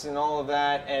Fox and all of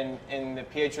that and the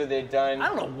Pietro they'd done? I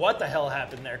don't know what the hell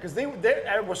happened there, because they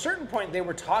at a certain point they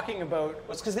were talking about.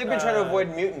 Well, it's because they've been trying to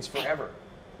avoid mutants forever.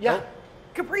 Yeah.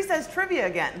 Capri says trivia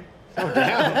again.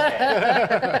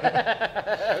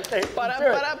 Okay,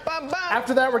 Ba-da-ba-da-bum-bum.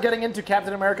 after that, we're getting into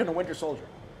Captain America and the Winter Soldier.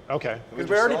 Okay. Because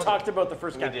we already Soldier. talked about the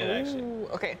first We Captain did America. actually. Ooh,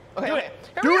 okay. Here Do we it.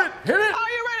 go. Do it. Hit it. Are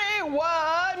you ready?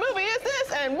 What movie is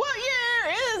this, and what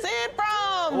year is it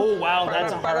from? Oh, wow,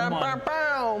 that's a hard one.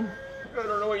 Ba-da-ba-da-ba-bum. I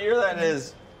don't know what year that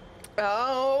is.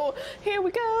 Oh, here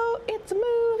we go. It's a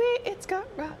movie. It's got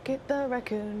Rocket the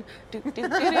Raccoon. Do do do do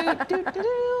do do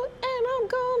do. And I'm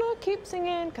gonna keep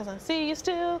singing because I see you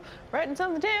still writing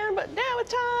something down. But now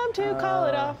it's time to call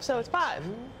it off. So it's 5,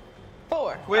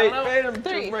 4. Wait, know. wait, I'm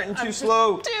 3, writing too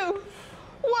slow. 2,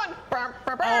 1. Oh,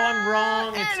 I'm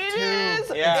wrong. And It's it is.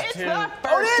 2. Yeah. It's Two. the Oh,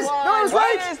 first it is? one. No, I was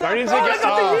right. It is the Guardians first of I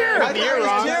got the one. year. I Guardians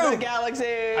thought it was of the two.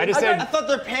 Galaxy. I just I said thought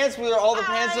their pants were all the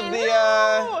pants of the.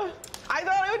 know. I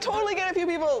thought I would totally get a few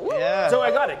people. Woo. Yeah. So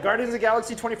I got it. Guardians of the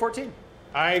Galaxy 2014.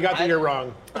 I got the year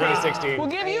wrong. 2016. We'll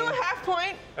give you a half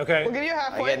point. Okay. We'll give you a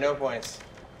half I point. get no points.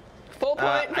 Full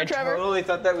point for I Trevor. totally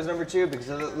thought that was number 2 because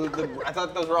I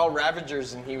thought those were all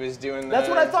Ravagers and he was doing the. That's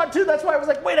what I thought too. That's why I was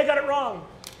like, wait, I got it wrong.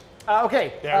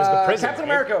 Okay. Yeah, it was the prison. Captain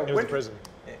right? America. It was the Winter- prison.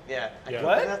 Yeah. Yeah.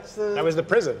 What? That's the. That was the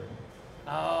prison.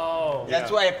 Oh. That's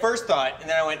why I first thought, and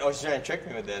then I went, "Oh, she's trying to trick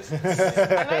me with this." And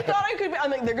I thought I could be. I'm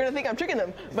like, they're gonna think I'm tricking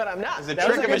them, but I'm not. It's a That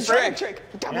trick was of a double trick.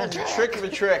 Double trick. Trick of a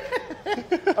trick.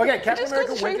 Okay, Captain Just America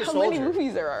goes to show you Winter how many Soldier.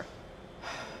 movies there are.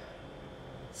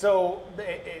 So,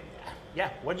 yeah,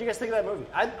 what did you guys think of that movie?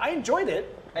 I enjoyed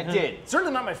it. I did.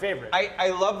 Certainly not my favorite. I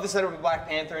love the setup of Black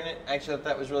Panther in it. I actually thought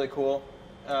that was really cool.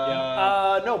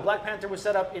 No, Black Panther was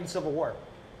set up in Civil War.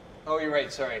 Oh, you're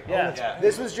right. Sorry. Yeah. Yeah.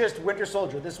 This was just Winter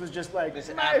Soldier. This was just like,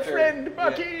 This my after- friend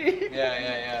Bucky.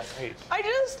 Yeah. Right.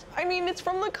 I mean, it's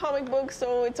from the comic book,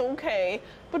 so it's okay.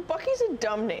 But Bucky's a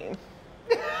dumb name.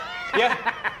 Yeah.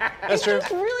 That's true.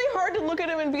 It's really hard to look at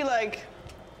him and be like,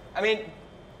 I mean,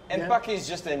 and Yeah. Bucky's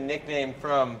just a nickname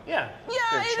from. Yeah. yeah,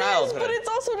 Their it is, childhood. but it's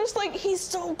also just like he's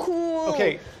so cool.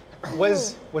 Okay.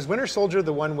 Was Winter Soldier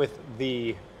the one with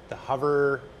the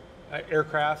hover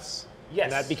aircrafts? Yes.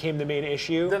 And that became the main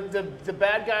issue? The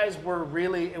bad guys were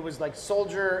really, it was like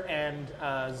Soldier and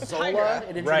Zola. Hydra.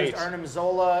 It introduced Right. Arnim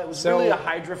Zola. It was So- really a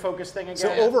Hydra-focused thing again.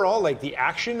 So overall, like the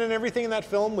action and everything in that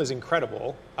film was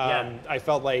incredible. Yeah. I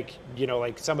felt like,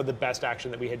 like some of the best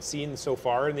action that we had seen so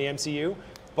far in the MCU.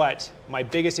 But my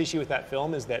biggest issue with that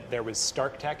film is that there was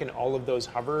Stark tech in all of those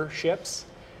hover ships,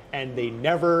 and they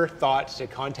never thought to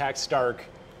contact Stark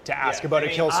to ask Yeah, about I a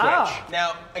mean- kill switch.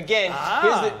 Now, again,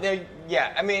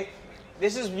 I mean,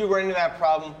 this is you run into that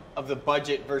problem of the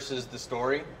budget versus the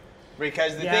story,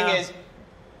 because the Yeah. thing is,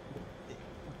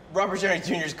 Robert Downey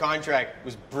Jr.'s contract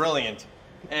was brilliant,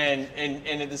 and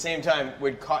at the same time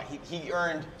he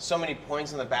earned so many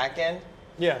points on the back end.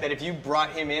 Yeah. That if you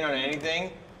brought him in on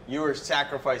anything, you were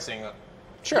sacrificing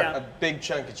Sure. Yeah. a big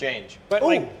chunk of change. But Ooh.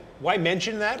 like, why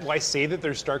mention that? Why say that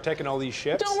there's Stark tech in all these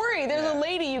ships? Don't worry, there's Yeah. a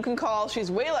lady you can call. She's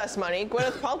way less money.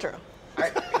 Gwyneth Paltrow.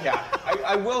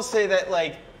 I will say that,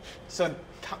 like, so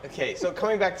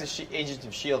coming back to Agents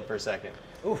of S.H.I.E.L.D. for a second.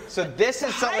 So this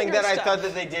is something Hydra that I stuff. thought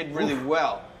that they did really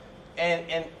well.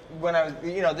 And when I was,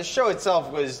 the show itself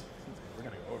was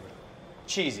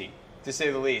cheesy, to say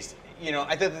the least.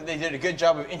 I thought that they did a good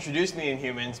job of introducing the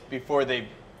Inhumans before they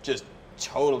just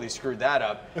totally screwed that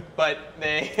up. But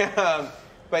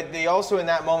they also, in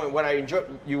that moment, what I enjoyed,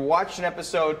 you watched an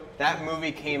episode, that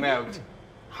movie came out,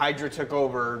 Hydra took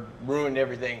over, ruined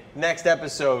everything. Next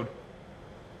episode,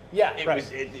 Yeah.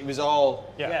 it was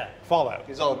all Yeah. Fallout. it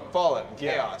was all fallout and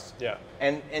Yeah. chaos. Yeah.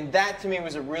 And that to me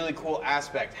was a really cool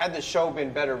aspect. Had the show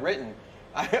been better written,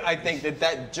 I think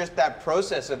that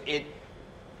process of it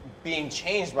being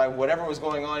changed by whatever was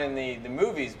going on in the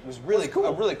movies was really cool.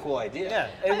 a really cool idea. Yeah.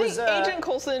 I It was. think Agent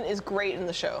Coulson is great in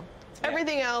the show.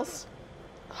 Everything else,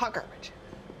 hot garbage.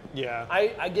 Yeah.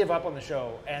 I give up on the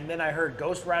show, and then I heard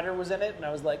Ghost Rider was in it, and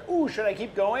I was like, "Ooh, should I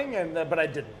keep going?" And but I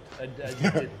didn't. I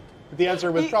didn't. The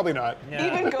answer was probably not. Yeah.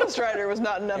 Even Ghost Rider was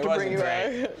not enough It to wasn't bring you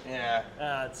great. back.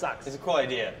 Yeah. It sucks. It's a cool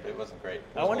idea, but it wasn't great.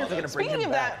 I wonder if they're gonna bring Speaking him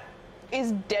of back. that,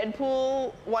 is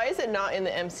Deadpool? Why is it not in the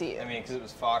MCU? I mean, because it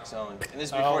was Fox owned, and this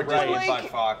is Oh, before right. Disney bought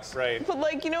Like- Fox. Right. But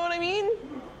like, you know what I mean?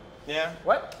 Yeah.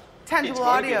 What? Tangible It's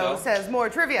going to be, Audio though. says more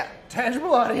trivia.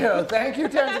 Tangible audio. Thank you,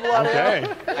 Tangible audio.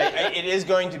 Okay. It is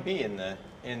going to be in the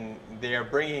and they are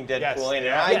bringing Deadpool Yes, in, and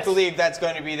yeah. I Yes. believe that's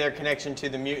going to be their connection to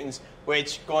the mutants.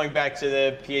 Which, going back to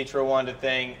the Pietro Wanda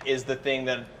thing, is the thing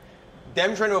that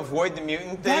them trying to avoid the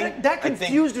mutant thing. That I think-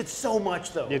 confused it so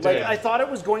much, though. It Like did. I thought it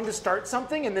was going to start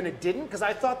something, and then it didn't, because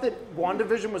I thought that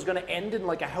WandaVision was going to end in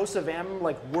like a House of M,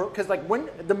 like work. Because like when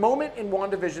the moment in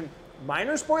WandaVision,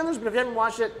 minor spoilers, but if you haven't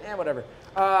watched it, whatever.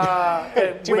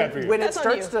 Too bad for you. When it That's on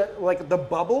starts to like the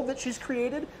bubble that she's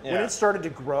created, when Yeah. it started to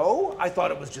grow, I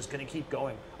thought it was just going to keep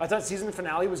going. I thought season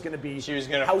finale was going to be She was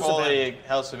going to House of M. fully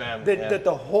House of M. That, yeah. that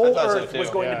the I whole thought so Earth too. was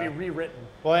going to Yeah. be rewritten.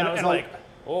 Well, and I was and like,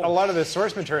 a lot of the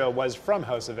source material was from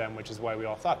House of M, which is why we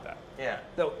all thought that. Yeah.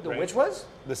 the Right. which was?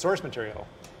 The source material.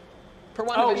 For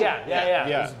one Oh division. yeah. It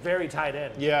Yeah. was very tied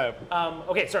in. Yeah.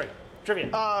 Okay, sorry. Trivia.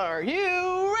 Are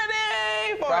you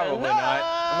ready for Probably not.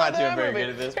 I'm not doing very another good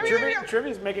at this, movie? Here we Trivia, go.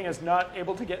 trivia is making us not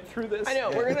able to get through this. I know.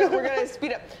 We're gonna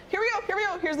speed up. Here we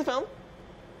go. Here's the film.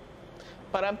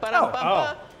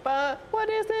 Ba-dum-ba-dum-ba-ba. What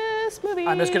is this movie?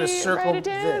 I'm just gonna circle Write it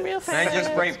down this. real Can I fast.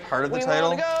 just write part of the We title?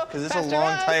 wanna go 'Cause it's a faster,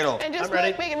 long Roz, title. And just I'm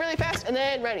ready. make it really fast, and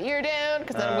then write a year down,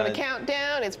 because then I'm gonna count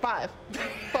down. It's 5,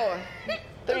 4,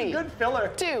 3, Good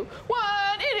filler. 2, 1.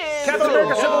 It is. Captain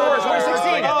America Civil War Oh,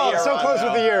 2016. I got the Oh, year so wrong, close with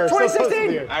though. the year. So close with the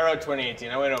 2016. year. I wrote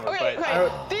 2018. I went over, Okay, but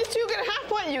okay. These two get a half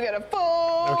point. You get a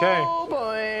full Okay.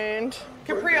 point.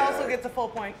 Capri also gets a full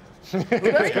point.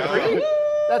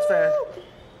 That's fair.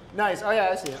 Nice. Oh yeah,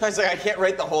 I see it. I was like, I can't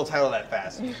write the whole title that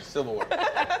fast. Civil War.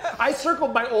 I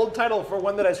circled my old title for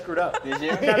one that I screwed up. Did you?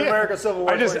 Captain America Civil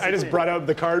War. I just 2016. brought out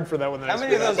the card for that one. That How I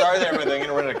many of screwed those are there? But they're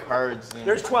gonna run out of cards. And...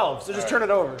 There's 12, so just turn it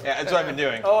over. Yeah, that's what I've been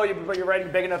doing. Oh, but you're writing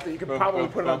big enough that you could Boom, probably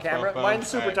boom, put it on boom, camera. boom, Mine's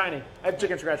super alright. tiny. I have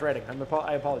chicken scratch writing.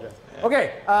 I apologize.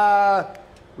 Okay,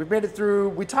 we've made it through.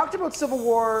 We talked about Civil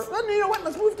War. Well, you know what?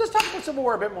 Let's talk about Civil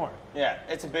War a bit more. Yeah,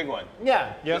 it's a big one.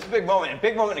 Yeah. It's a big moment. A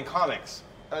big moment in comics.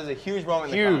 That was a huge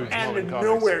moment in the Huge. comics. And in comics.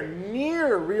 nowhere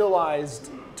near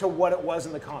realized to what it was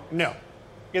in the comics. No.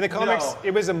 In the comics, No.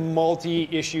 it was a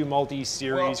multi-issue,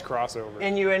 multi-series crossover.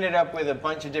 And you ended up with a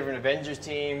bunch of different Avengers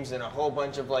teams and a whole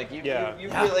bunch of like you Yeah.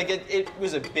 really, like it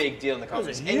was a big deal in the was a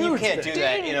comics, and you huge can't thing. do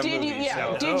that in a Did movie. you?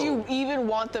 Yeah. So. Did you even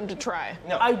want them to try?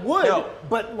 No, I would, No.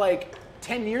 but like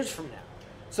 10 years from now.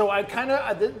 So I kind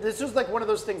of, this was like one of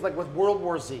those things like with World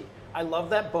War Z. I love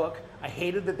that book. I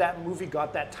hated that movie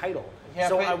got that title. Yeah,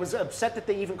 so but- I was upset that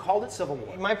they even called it Civil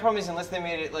War. My problem is unless they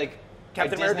made it like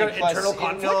Captain a Disney America Plus, Internal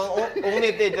Conflict? No, only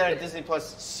if they'd done a Disney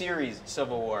Plus series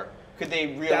Civil War could they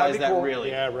realize be that cool.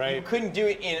 really. Yeah, right. You couldn't do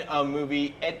it in a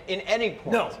movie in any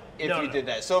point. No, if no, you no. did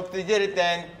that. So if they did it,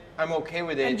 then I'm okay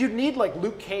with it. And you'd need like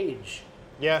Luke Cage.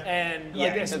 yeah. And yeah,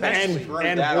 like so especially they screwed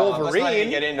and that all up. Let's not even Wolverine.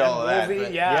 get into all of that. Wolverine,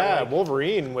 but- yeah, yeah, like-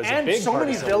 Wolverine was a and big so part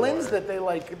many of Civil villains War.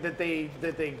 that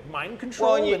they mind control.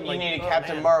 Well, and you like, need a oh,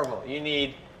 Captain man. Marvel. You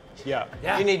need Yeah.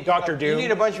 Yeah. you need Dr. Doom. You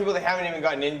need a bunch of people they haven't even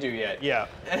gotten into yet. Yeah.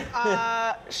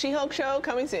 She-Hulk show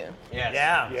coming soon. Yes.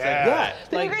 Yeah. Yeah.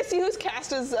 Did Like- you guys see who's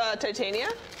cast as Titania?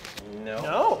 No.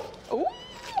 No. Ooh,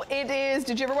 it is.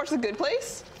 Did you ever watch The Good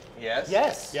Place? Yes.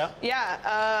 Yes. Yeah.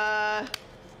 Yeah.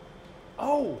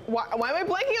 Oh, Why am I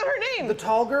blanking on her name? the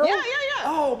tall girl. Yeah.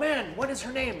 Oh man, what is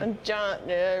her name? John.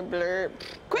 Blur.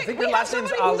 Quick, think we her have last name's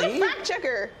somebody who's Ali. a fact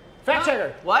checker. Fact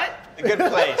checker. What? The Good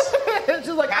Place. She's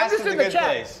like, I'm Cast just in in the the Good chat.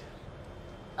 Place.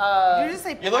 Did you just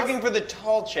say You're looking for the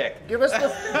tall chick. Give us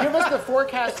the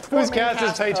forecast. Who's main cast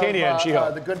as Titania of, and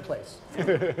She-Hulk? The Good Place.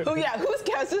 Who's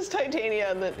cast as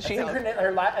Titania and the I think,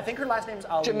 She-Hulk? I think her last name's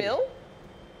Ali. Jamil?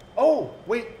 Oh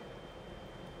wait,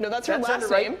 No, that's her that sounded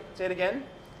last right. name. Say it again.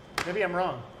 Maybe I'm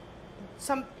wrong.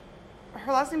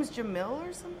 her last name is Jamil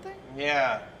or something?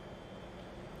 Yeah.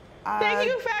 Thank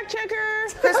you, fact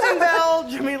checker. Kristen Bell,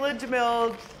 Jamila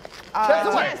Jamil. That's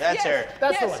the one. Yes, That's yes, her.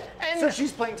 That's the yes. one. And So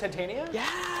she's playing Titania. yeah,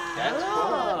 That's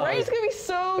cool. right. It's gonna be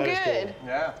so That is good. cool.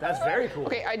 Yeah. That's very cool.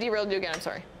 Okay, I derailed you again. I'm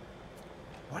sorry.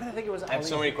 Why did I think it was? I have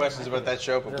so many questions about that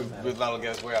show, but that'll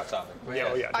get us way off topic. But Yeah,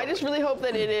 oh, yeah. I just really hope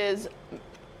that it is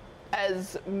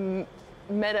as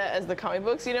meta as the comic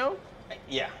books. You know?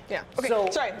 Yeah. Yeah. Okay. So,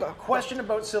 sorry. a question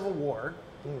about Civil War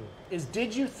is: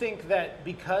 did you think that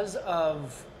because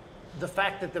of the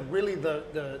fact that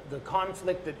the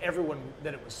conflict that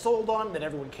it was sold on, that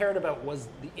everyone cared about, was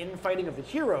the infighting of the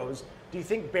heroes? Do you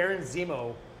think Baron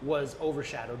Zemo was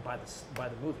overshadowed by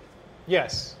the movie?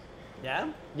 Yes. Yeah.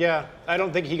 Yeah. I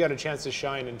don't think he got a chance to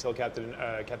shine until Captain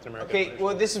America. Okay.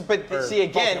 Well, this is but Or see Falcon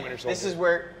again. Winter This Soldier. is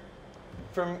where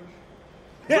from.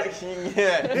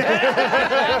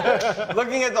 Yeah.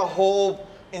 Looking at the whole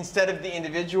instead of the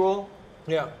individual,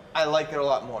 Yeah. I like it a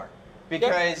lot more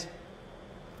because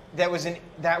that was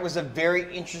a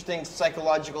very interesting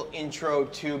psychological intro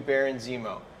to Baron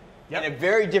Zemo Yep. in a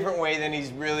very different way than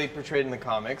he's really portrayed in the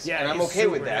comics, Yeah, and I'm he's okay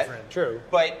with super that. different. True.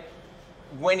 But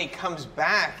when he comes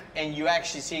back and you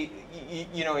actually see,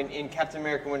 you know, in Captain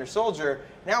America: Winter Soldier,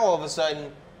 now all of a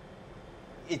sudden,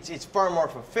 it's far more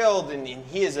fulfilled, and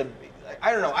he is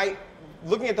I don't know.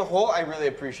 Looking at the whole, I really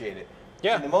appreciate it.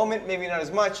 Yeah. In the moment, maybe not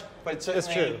as much, but it's certainly.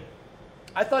 That's true.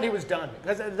 I thought he was done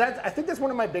because I think that's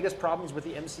one of my biggest problems with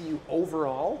the MCU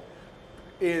overall,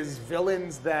 is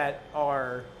villains that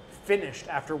are finished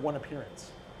after one appearance.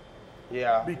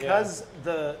 Yeah. Because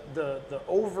the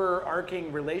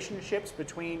overarching relationships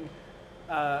between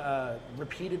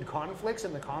repeated conflicts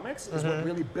in the comics is what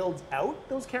really builds out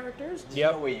those characters.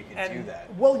 There's no way you can do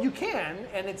that. Well, you can,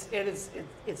 and it's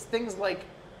things like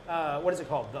what is it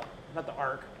called? Not the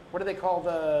arc. What do they call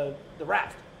the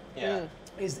raft? Yeah.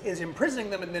 Is imprisoning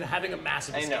them and then having a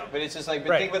massive escape. I know, but it's just like,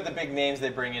 but Right. think about the big names they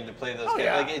bring in to play those Oh,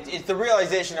 characters. yeah. Like, it's the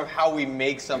realization of how we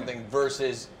make something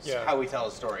versus Yeah. how we tell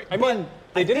a story. I mean,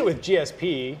 they did it with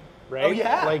GSP, right? Oh,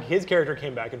 yeah. Like his character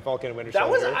came back in Falcon and Winter That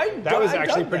was- Soldier. I that was dug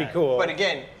actually that. pretty cool. But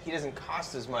again, he doesn't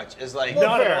cost as much as like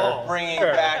Not at all. bringing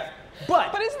Fair. back.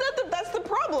 But But isn't that's the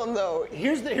problem, though?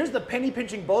 here's the penny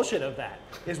pinching bullshit of that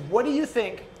is what do you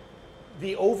think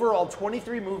the overall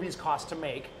 23 movies cost to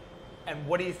make, and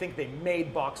what do you think they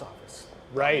made box office?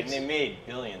 right. And they made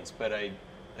billions, but I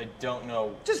don't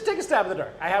know. Just take a stab in the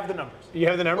dark. I have the numbers. You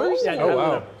have the numbers? Yeah, I oh,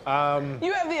 have wow. the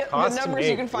You have the Cost to numbers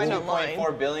you make. can find online.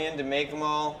 2.4 billion to make them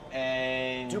all,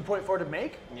 and 2.4 to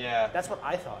make? yeah, That's what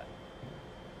I thought.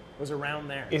 Was around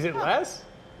there. Is it less?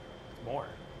 more?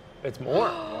 It's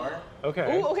more. more.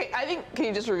 Okay. Ooh, okay, I think, can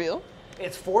you just reveal?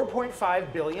 It's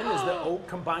 4.5 billion is the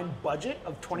combined budget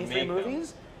of 23 Make them.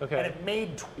 movies. Okay. And it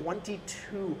made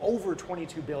over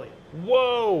 22 billion.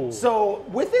 Whoa. So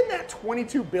within that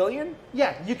 22 billion,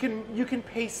 yeah, you can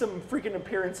pay some freaking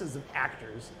appearances of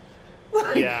actors.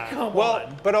 Like, Yeah. come well,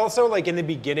 on. but also like in the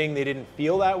beginning, they didn't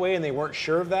feel that way and they weren't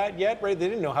sure of that yet, right? They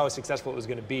didn't know how successful it was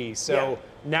going to be. So Yeah.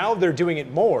 now they're doing it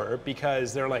more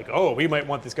because they're like, oh, we might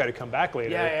want this guy to come back later.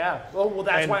 Yeah. Well,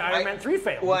 that's And why Iron Man 3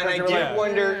 failed. Well, and I because do they were like,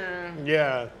 wonder,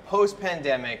 Yeah.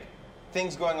 post-pandemic,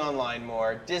 things going online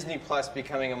more, Disney Plus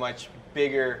becoming a much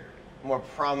bigger, more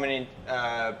prominent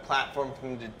platform for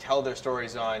them to tell their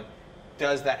stories on.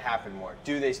 Does that happen more?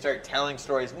 Do they start telling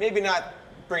stories? Maybe not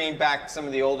bringing back some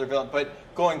of the older villains, but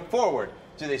going forward,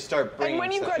 do they start bringing? And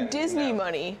when you've stuff got in Disney now?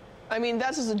 money, I mean,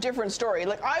 that's just a different story.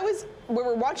 Like we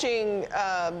were watching,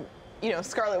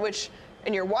 Scarlet Witch,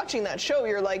 and you're watching that show,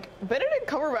 you're like, Benedict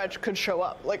Cumberbatch could show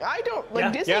up. Like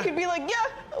Yeah. Disney Yeah. could be like,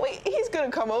 yeah, wait, he's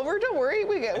gonna come over. Don't worry,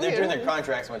 And they're doing their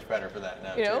contracts much better for that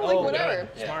now. You know, too. like oh, whatever.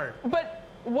 good. Smart. But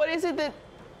what is it that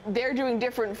they're doing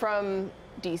different from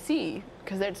DC?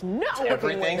 Because that's not working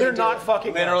Everything. what They're do. not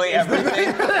fucking Literally up.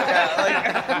 everything.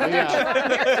 Yeah,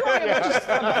 They're throwing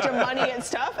a bunch of money at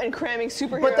stuff and cramming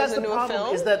superheroes But that's the into a problem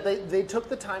film. is that they took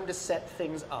the time to set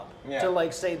things up. Yeah. To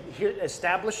like say here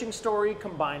establishing story,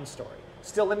 combined story.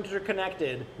 Still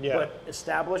interconnected, Yeah. but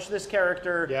establish this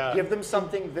character, Yeah. give them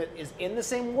something that is in the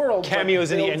same world. but Cameos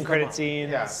in the builds end them credit up.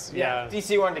 scenes. Yeah.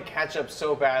 DC wanted to catch up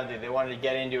so badly. They wanted to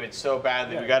get into it so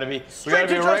badly. Yeah. We got to be Straight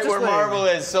to right Justice where League. Marvel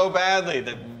is so badly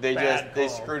that they Bad they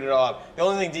call. screwed it all up. The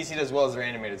only thing DC does well is their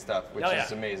animated stuff, which Oh, yeah.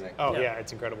 is amazing. Oh, Yeah. yeah,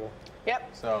 it's incredible. Yep.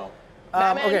 So,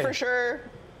 Batman okay. for sure.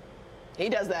 He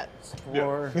does that.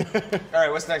 Or, all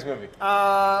right, what's the next movie?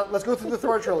 let's go through the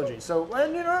Thor trilogy. So,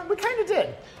 and, we kind of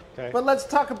did. Okay. But let's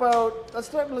talk about let's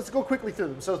go quickly through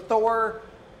them. So Thor.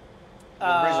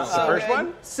 The original. The first Okay.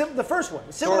 one? The first one.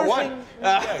 Similar one.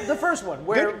 thing. The first one,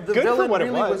 where Good- the good for villain what it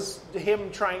really was. was him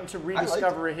trying to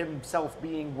rediscover himself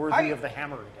being worthy of the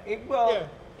hammer again.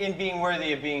 In being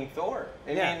worthy of being Thor.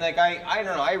 I Yeah. mean, like, I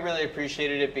don't know, I really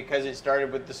appreciated it because it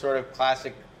started with the sort of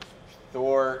classic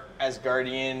Thor,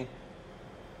 Asgardian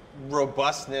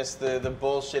robustness, the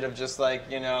bullshit of just like,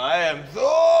 I am Thor!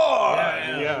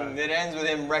 Yeah. And it ends with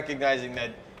him recognizing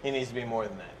that he needs to be more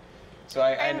than that. So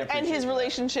I And appreciate his that.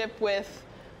 relationship with,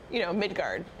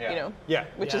 Midgard, Yeah. Yeah.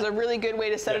 which Yeah. is a really good way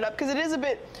to set it Yeah. up because it is a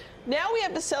bit. Now we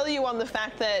have to sell you on the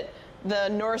fact that the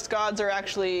Norse gods are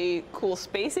actually cool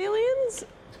space aliens,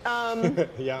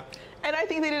 Yeah. and I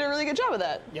think they did a really good job of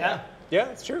that. Yeah, Yeah,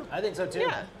 it's true. I think so too.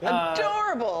 Yeah,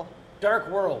 adorable. Dark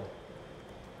World.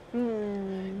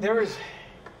 There was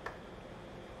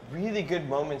really good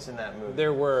moments in that movie.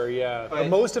 There were, yeah. But-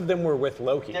 most of them were with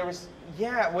Loki. There was,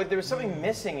 there was something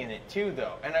missing in it too,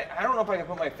 though. And I don't know if I can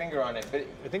put my finger on it, but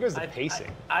I think it was the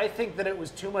pacing. I think that it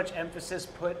was too much emphasis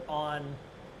put on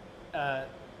that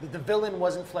the villain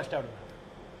wasn't fleshed out enough.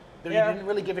 That Yeah. You didn't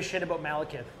really give a shit about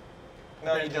Malekith.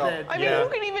 no, you don't. I mean, Yeah. who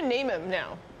can even name him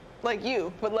now? Like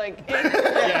you, but like.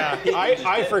 Yeah,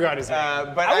 I forgot his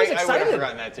name. But I was I would have excited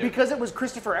forgotten that too. because it was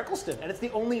Christopher Eccleston, and it's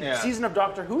the only Yeah. season of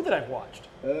Doctor Who that I've watched.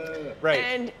 Right.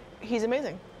 And he's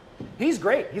amazing. He's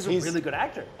great. He's a really good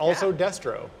actor. Also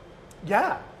Destro.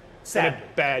 Yeah. And Sad. a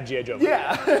bad G.I. Joe movie.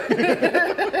 Yeah.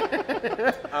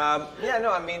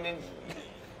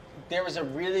 There was a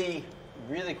really,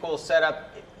 really cool setup.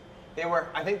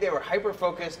 I think they were hyper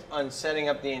focused on setting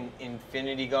up the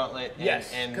Infinity Gauntlet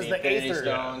and the Infinity Aether,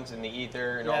 Stones and the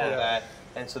Ether and all of that,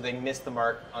 and so they missed the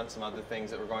mark on some other things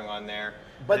that were going on there.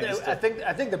 But I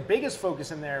think the biggest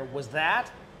focus in there was that,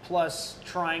 plus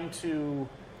trying to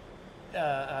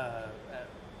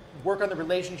work on the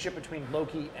relationship between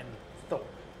Loki and Thor.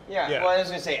 Yeah, well, I was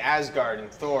going to say Asgard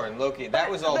and Thor and Loki. That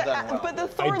was all done well. But the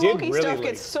Thor-Loki stuff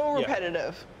gets so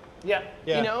repetitive. Yeah.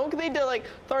 You know, they did like,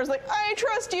 Thor's like, I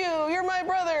trust you, you're my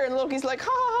brother. And Loki's like, ha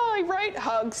ha ha, right?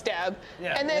 Hug, stab.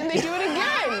 Yeah. And then they do it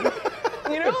again.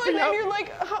 You know, and then you're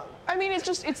like, I mean,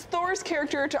 it's Thor's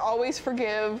character to always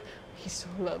forgive. He's so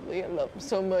lovely, I love him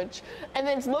so much. And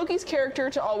then it's Loki's character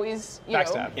to always,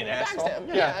 backstab.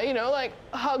 Backstab. Yeah, you know, like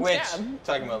hug, stab.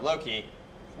 Talking about Loki,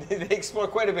 they explore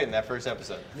quite a bit in that first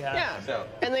episode. Yeah. So.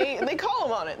 And they call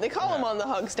him on it. They call him on the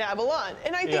hug, stab a lot.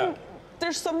 And I think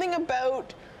there's something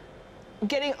about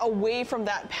getting away from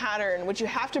that pattern, which you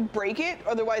have to break it,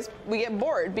 otherwise we get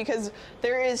bored, because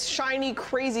there is shiny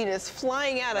craziness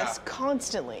flying at us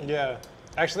constantly. Yeah.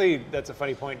 Actually, that's a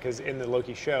funny point, because in the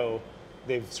Loki show,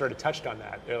 they've sort of touched on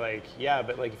that. They're like, yeah,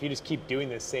 but like if you just keep doing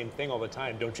this same thing all the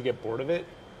time, don't you get bored of it?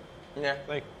 Yeah.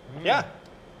 Like, yeah,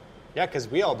 because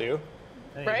we all do.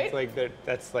 Right? It's like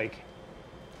that's like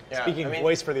speaking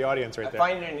voice for the audience right there.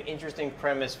 I find it an interesting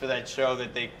premise for that show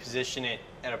that they position it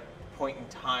at a point in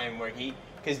time where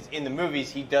because in the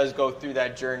movies he does go through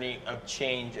that journey of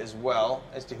change as well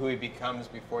as to who he becomes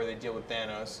before they deal with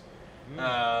Thanos.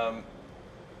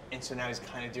 And so now he's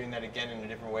kind of doing that again in a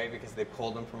different way because they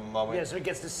pulled him from a moment. Yeah, so he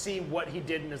gets to see what he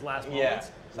did in his last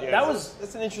moments. So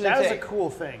that's an interesting That was take. a cool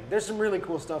thing. There's some really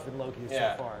cool stuff in Loki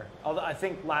so far. Although I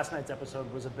think last night's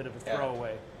episode was a bit of a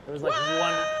throwaway. There was like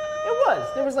one. It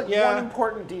was. There was like one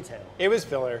important detail. It was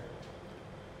filler.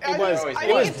 It was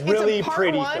really it's a part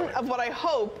pretty one filler. of what I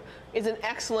hope is an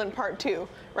excellent part two,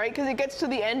 right? Because it gets to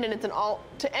the end and it's an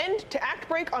to act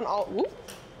break on all. Whoop,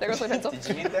 there goes my pencil. Did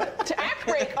you need that? To act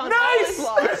break on all his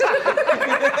laws. It's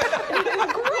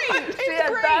great. She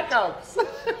had backups.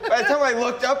 By the time I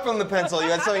looked up from the pencil, you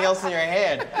had something else in your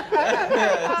hand.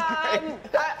 I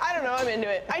don't know. I'm into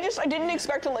it. I didn't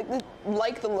expect to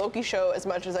like the Loki show as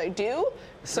much as I do.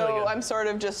 So really I'm sort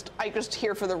of just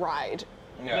here for the ride.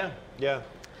 Yeah.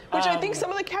 Which I think some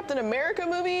of the Captain America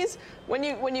movies, when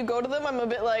you go to them, I'm a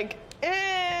bit like,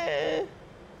 eh.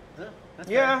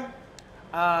 Yeah.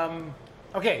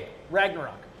 Okay,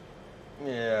 Ragnarok.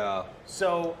 Yeah.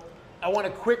 So I want a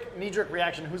quick knee-jerk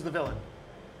reaction. Who's the villain?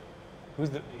 Who's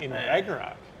in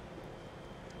Ragnarok?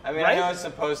 I mean, I know it's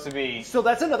supposed to be. So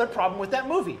that's another problem with that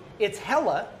movie. It's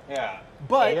Hela. Yeah.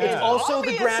 But it's also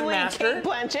Obviously, the Grandmaster. Kate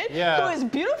Blanchett, who is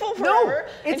beautiful forever,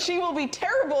 and she will be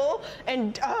terrible.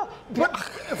 And but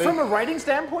from a writing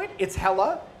standpoint, it's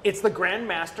Hela, it's the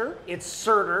Grandmaster, it's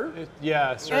Surtur,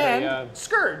 and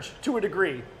Scourge to a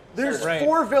degree. There's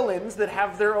four villains that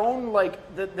have their own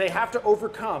that they have to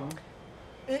overcome.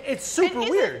 It's super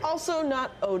weird. It also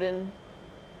not Odin?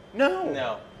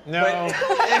 No. No.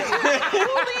 Who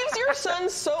leaves your son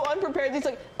so unprepared? He's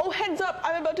like, oh, heads up,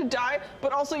 I'm about to die,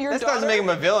 but also your daughter. That doesn't make him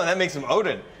a villain. That makes him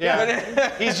Odin.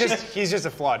 Yeah. he's just a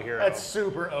flawed hero. That's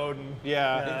super Odin.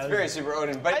 Yeah. It's very super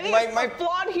Odin. But I think my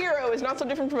flawed hero is not so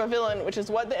different from a villain, which is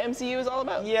what the MCU is all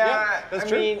about. Yeah, that's I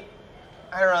true. mean,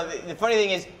 I don't know. The funny thing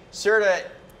is, Surtur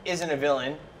isn't a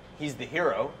villain. He's the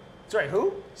hero. Sorry,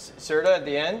 who? Surtur at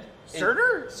the end.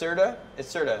 Surtur? Surtur? It's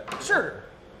Surtur. Surtur.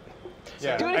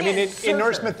 Yeah. I mean, in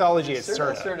Norse mythology, it's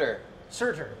Surtur. Surtur.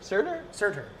 Surtur?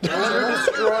 Surtur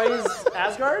destroys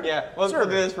Asgard? Yeah, we'll do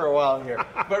this for a while here.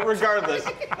 But regardless,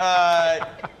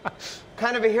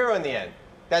 kind of a hero in the end.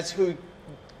 That's who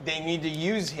they need to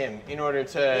use him in order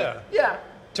to... Yeah.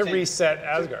 To reset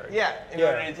Asgard. In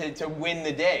order to win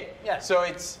the day. Yeah. So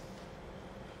it's...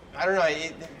 I don't know.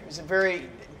 It was a very...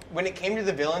 When it came to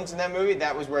the villains in that movie,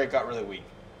 that was where it got really weak.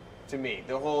 To me,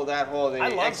 the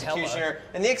Executioner, Hela.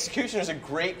 and the Executioner is a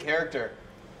great character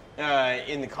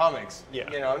in the comics.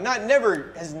 Yeah. You know,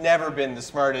 has never been the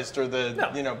smartest or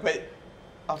but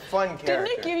a fun character. Didn't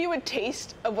it give you a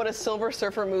taste of what a Silver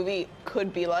Surfer movie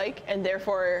could be like, and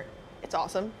therefore it's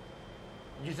awesome?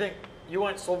 You think you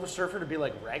want Silver Surfer to be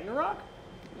like Ragnarok?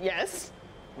 Yes.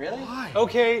 Really? Why?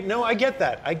 Okay, no, I get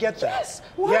that. Yes.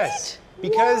 What? Yes.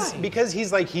 Because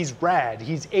he's rad.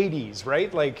 He's 80s,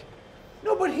 right? Like.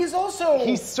 No, but he's also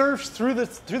he surfs through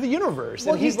the universe,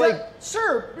 well, and he's like,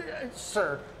 sure,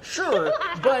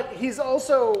 but he's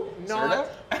also not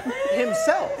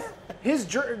himself. his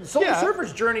Solar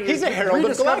Surfer's journey He's is a herald of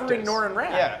rediscovering Galactus. Norrin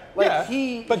Rad. Yeah.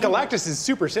 Like But Galactus is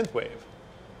super synthwave.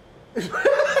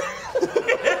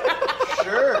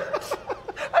 Sure.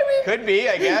 I mean, Could be,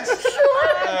 I guess.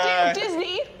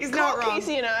 Disney, he's call not wrong.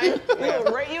 Casey and I.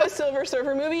 We'll write you a Silver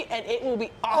Surfer movie, and it will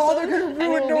be awesome. they're gonna and it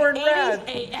ruin will Norrin be Rad.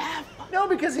 80s AF. no,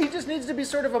 because he just needs to be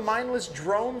sort of a mindless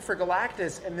drone for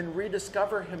Galactus and then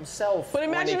rediscover himself. But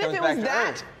imagine he if comes it was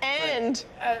back to that Earth. and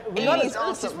Not 80s as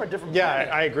awesome. He's from a different Yeah,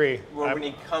 planet. I agree. Well, when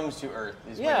he comes to Earth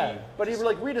is Yeah, when he but he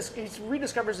like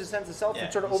rediscovers his sense of self Yeah,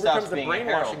 and sort of he stops overcomes the being a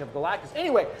brainwashing herald. of Galactus.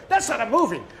 Anyway, that's not a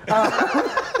movie.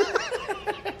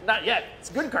 Not yet.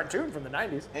 It's a good cartoon from the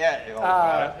 90s. Yeah.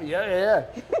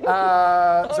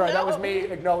 Sorry, that was me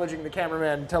acknowledging the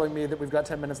cameraman telling me that we've got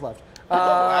 10 minutes left.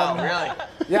 Wow, really?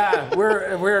 Yeah,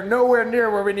 we're nowhere near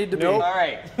where we need to be. All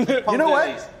right. You know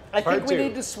what? I Part think we two.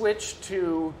 need to switch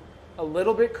to a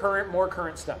little bit more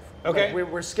current stuff. Okay.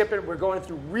 Like we're skipping. We're going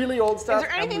through really old stuff. Is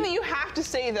there anything that you have to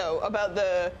say though about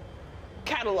the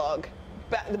catalog,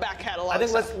 the back catalog? I think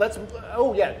stuff? let's.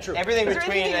 Oh yeah, true. Everything Is there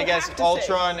between, anything I you guess, have to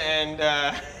Ultron and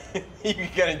you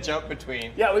gotta jump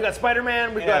between. Yeah, we got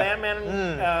Spider-Man. We've got Yeah. Ant-Man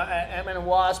and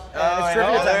Wasp. Oh, And it's I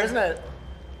trivia know. time, isn't it?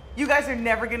 You guys are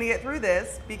never going to get through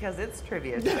this because it's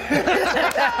trivia time.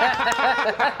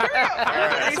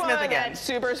 This Smith one again. at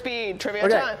super speed trivia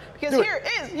Okay, time. Because do it. here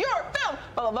is your film.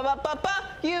 Ba, ba, ba, ba, ba.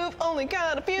 You've only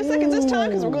got a few seconds this time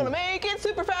because we're going to make it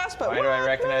super fast. But Why do I what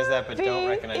recognize that but don't movie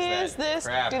recognize that? is this?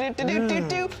 Crap.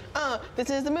 This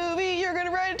is the movie. You're going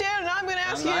to write it down, and I'm going to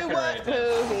ask I'm not you gonna write what it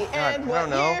down. movie God, and I what don't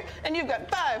know. year. And you've got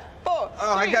 5, 4.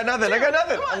 Oh, I 3, got nothing. 2, I got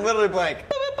nothing. come on. I'm literally blank.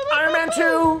 Iron Man 2,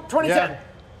 2010. Yeah.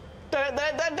 Da,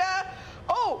 da, da, da.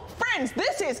 Oh, friends,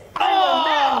 this is Iron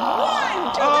Man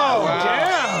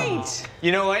 1, 2008.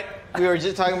 You know what? We were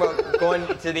just talking about going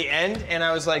to the end, and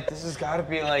I was like, this has got to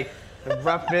be like the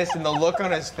roughness and the look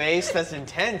on his face. That's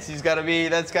intense. That's got to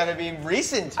be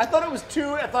recent. I thought it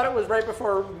was right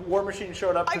before War Machine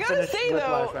showed up to I gotta finish say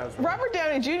Whiplash. though, Robert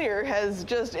Downey Jr. has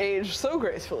just aged so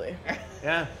gracefully.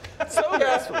 Yeah. So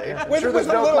gracefully. With, sure with there's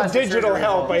a no little plastic digital surgery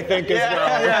help, I involved. think, as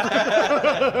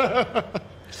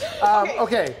well.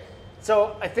 Okay,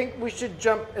 so I think we should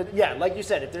jump. Yeah, like you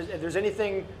said, if there's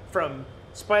anything from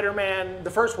Spider-Man, the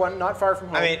first one, Not Far From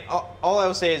Home. I mean, all I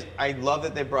will say is I love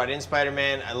that they brought in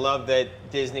Spider-Man. I love that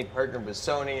Disney partnered with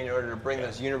Sony in order to bring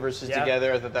those universes Yeah.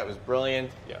 together. I thought that was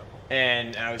brilliant. Yeah.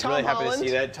 And I was Tom really happy to Holland.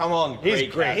 see that. Tom Holland,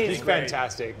 He's great. casting. He's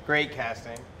fantastic. Great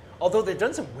casting. although they've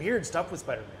done some weird stuff with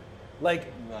Spider-Man, like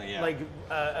Well, yeah.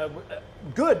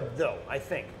 good though, I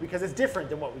think, because it's different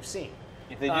than what we've seen.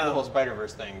 If they do the whole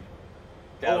Spider-Verse thing,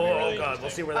 that would be really God, we'll interesting.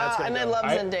 see where that's going And to I go. love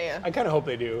Zendaya. I kind of hope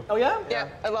they do. Oh yeah, Yeah,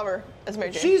 I love her as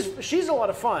Mary Jane. She's a lot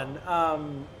of fun.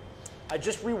 I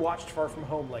just rewatched Far From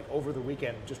Home like over the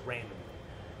weekend, just randomly,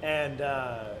 and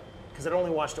because I'd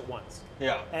only watched it once.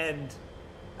 Yeah. And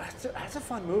that's a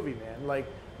fun movie, man. Like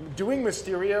doing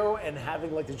Mysterio and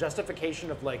having like the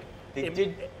justification of like They it-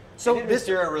 did. So they did this,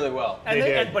 Mysterio really well. and They then,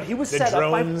 did. and, but he was The set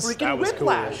up by drones, that freaking was cool.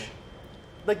 Whiplash.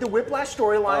 Like the Whiplash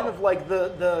storyline Oh. of like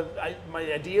my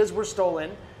ideas were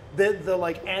stolen. The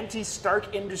like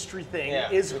anti-Stark Industry thing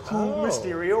Yeah. is who Oh.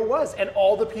 Mysterio was, and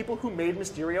all the people who made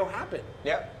Mysterio happen.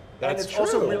 Yep. And That's it's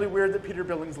also true. really weird that Peter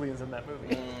Billingsley is in that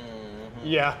movie.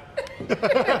 Yeah.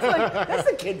 That's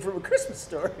the kid from A Christmas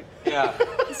Story. Yeah.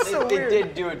 so they weird.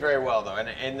 did do it very well, though,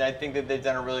 and I think that they've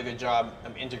done a really good job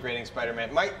of integrating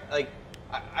Spider-Man.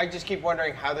 I just keep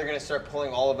wondering how they're going to start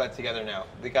pulling all of that together now.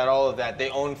 They got all of that. They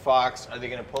own Fox. Are they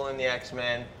going to pull in the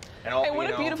X-Men? And all, And what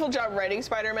you a know, beautiful job writing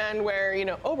Spider-Man, where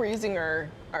we're using our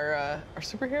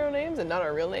superhero names and not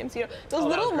our real names. Those that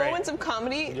little was great. moments of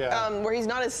comedy Yeah. where he's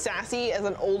not as sassy as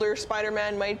an older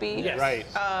Spider-Man might be. Yes.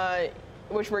 Right.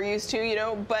 Which we're used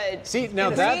to, But See, now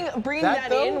bringing that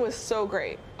though, in was so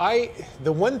great.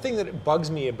 The one thing that bugs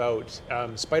me about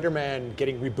Spider-Man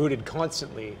getting rebooted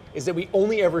constantly is that we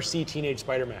only ever see teenage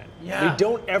Spider-Man. Yeah. We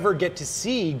don't ever get to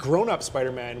see grown-up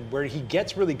Spider-Man where he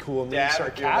gets really cool and really Dad, if you're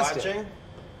sarcastic. watching,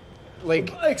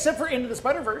 Like, Except for Into the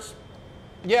Spider-Verse.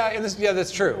 yeah,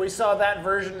 that's true. We saw that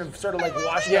version of sort of like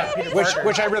washing out Peter Parker.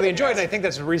 which I really enjoyed, and I think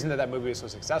that's the reason that movie was so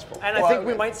successful. And I Well, think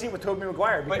we might see it with Tobey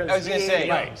Maguire. Because but I was going to he say, ain't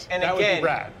young. Right. and That would be again,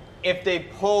 rad. if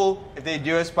they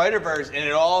do a Spider-Verse and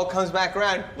it all comes back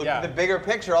around, look Yeah. at the bigger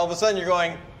picture, all of a sudden you're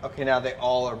going, okay, now they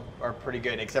all are pretty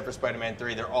good, except for Spider-Man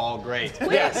 3, they're all great.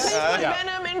 Yes. Please put Yeah.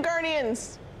 Venom in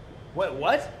Guardians.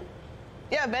 What?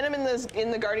 Yeah, Venom in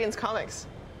the Guardians comics.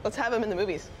 Let's have him in the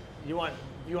movies. You want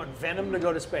Venom to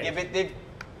go to space? Yeah, but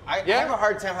I Yeah. have a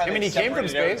hard time how I mean, they he came from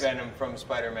separated out space. Venom from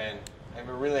Spider-Man. I have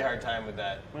a really hard time with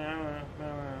that.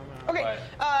 Okay,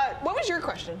 But- what was your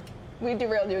question? We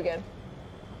derailed you again.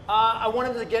 I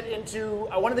wanted to get into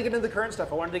the current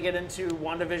stuff. I wanted to get into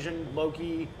WandaVision,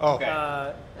 Loki, Okay.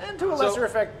 and to a lesser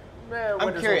effect, I'm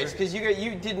Winter curious Soldier. because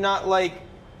you did not like.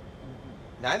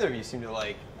 Neither of you seem to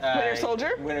like Winter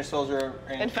Soldier? Winter Soldier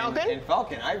And Falcon? And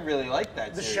Falcon. I really liked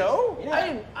that The series. show?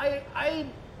 Yeah.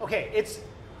 Okay, it's.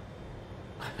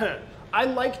 I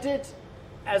liked it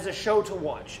as a show to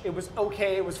watch. It was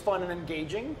okay. It was fun and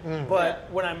engaging. But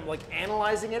when I'm like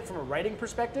analyzing it from a writing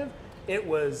perspective, it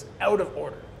was out of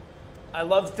order. I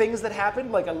loved things that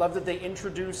happened. Like I love that they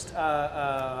introduced.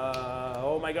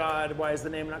 Oh my God! Why is the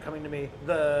name not coming to me?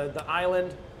 The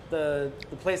island. The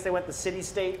place they went, the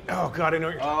city-state. Oh God, I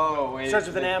know. Oh, wait. Starts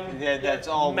with an M. Yeah, that's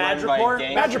all run by Madripoor?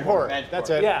 gangsters. Madripoor. That's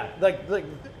it. Yeah, like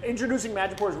introducing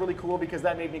Madripoor is really cool because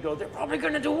that made me go, they're probably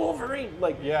gonna do Wolverine,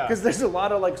 like, Yeah. because there's a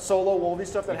lot of like solo Wolvie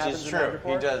stuff that Which happens is in true.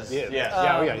 Madripoor. He does. Yeah.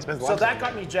 Yeah. Yeah, he spends a lot So of that time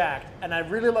got me jacked, and I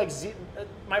really like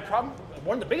my problem.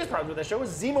 One of the biggest problems with that show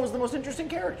is Zemo was the most interesting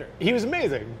character. He was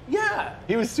amazing. Yeah,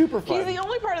 He was super fun. He's the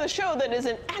only part of the show that is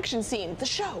an action scene. The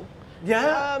show.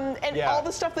 yeah. And Yeah. all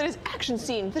the stuff that is action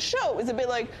scene. The show is a bit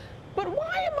like, but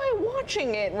why am I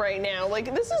watching it right now?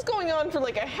 Like this is going on for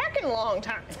like a heckin' long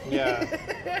time. Yeah.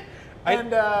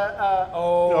 And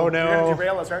Oh, no. you're gonna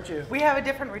derail us, aren't you? We have a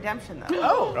different redemption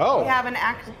though. Oh. We have an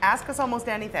Ask Us Almost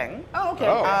Anything. Oh, okay.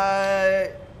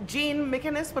 Oh. Gene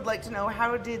McInnes would like to know,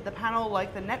 how did the panel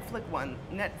like the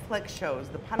Netflix shows,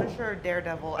 The Punisher,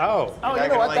 Daredevil, and Oh. Oh, You're you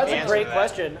not know what? gonna like That's the a answer great to that.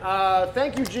 question.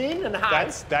 Thank you, Gene, and hi.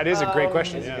 That is a great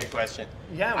question. That's Yeah. a good question.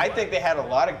 Yeah, I but- think they had a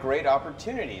lot of great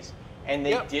opportunities, and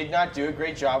they Yep. did not do a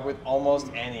great job with almost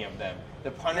any of them. The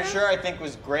Punisher, I think,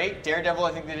 was great. Daredevil,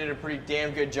 I think they did a pretty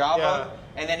damn good job Yeah. of.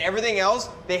 And then everything else,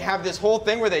 they have this whole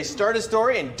thing where they start a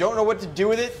story and don't know what to do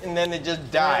with it, and then they just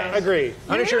die. I agree.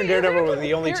 Punisher and Daredevil were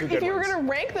the only two good If you were ones. gonna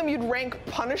rank them, you'd rank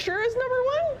Punisher as number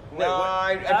one. No,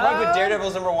 I'd probably put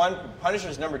Daredevil's number one,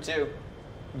 Punisher's number two.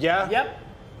 Yeah. Yep.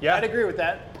 Yeah. I'd agree with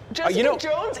that. Jessica you know-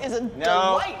 Jones is a No,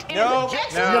 delight. It is no, a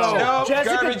Jessica no. Jones. No,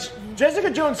 Jessica, garbage. Jessica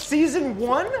Jones season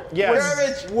 1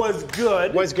 Yes. was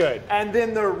good. Was good. And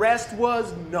then the rest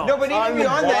was not. No, but even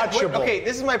beyond that, Unwatchable. okay,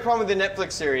 this is my problem with the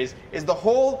Netflix series, is the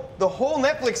whole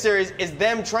Netflix series is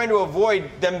them trying to avoid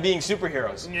them being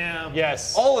superheroes. Yeah.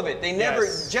 Yes. All of it. They never,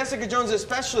 Yes. Jessica Jones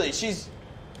especially,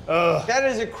 Ugh. that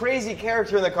is a crazy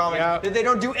character in the comics Yeah. that they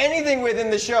don't do anything with in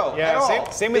the show Yeah, at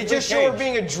all. same with they just Luke show her Cage.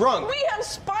 being a drunk. We have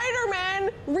Spider-Man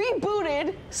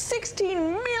rebooted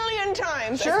 16 million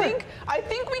times. Sure. I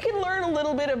think we can learn a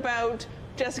little bit about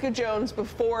Jessica Jones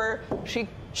before she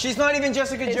She's not even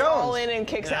Jessica is Jones. all in and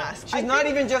kicks ass. She's not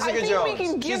even Jessica I think Jones. We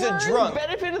can give She's a her drunk. the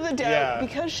benefit of the doubt Yeah.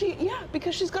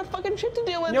 because she's got fucking shit to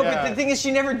deal with. No, Yeah. but the thing is,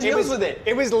 she never deals with it.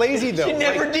 It was lazy though. She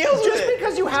never Like, deals with Just it.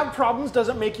 because you have problems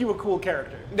doesn't make you a cool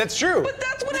character. That's true. But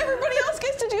that's what everybody else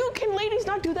gets to do. Can ladies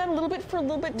not do that a little bit for a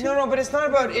little bit too? No, but it's not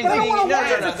about. I don't wanna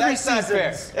watch it for 3 that's not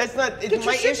fair. seasons. That's not. Get your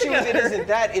My shit issue with it together. isn't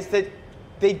that. It's that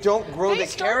they don't grow the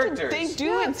started- characters. They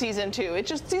do in season 2. It's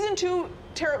just season 2,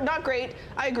 not great.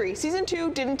 I agree. Season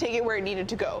 2 didn't take it where it needed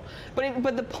to go.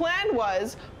 But the plan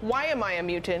was, why am I a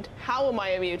mutant? How am I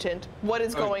a mutant? What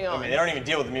is going on? I mean, they don't even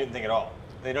deal with the mutant thing at all.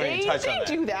 They don't even touch on that.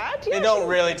 They do that. They Yeah, don't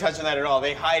really touch on that at all.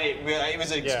 They hide it. It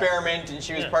was an Yeah. experiment, and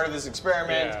she was part of this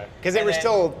experiment. Because they And were then-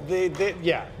 still,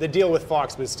 the deal with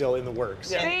Fox was still in the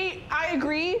works. Yeah. I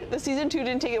agree. The season 2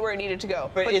 didn't take it where it needed to go.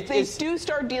 But But, they do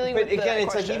start dealing But with again, the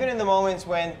it's question. like even in the moments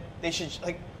when they should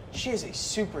like. She is a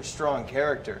super strong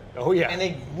character. Oh, yeah. And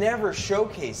they never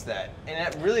showcase that, and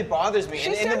that really bothers me. She And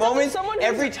in the stands up as moments, someone who's-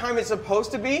 every time it's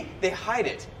supposed to be, they hide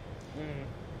it.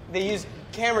 They use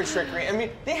camera trickery. I mean,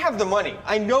 they have the money.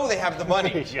 I know they have the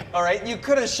money. Yeah. All right, you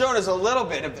could have shown us a little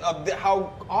bit of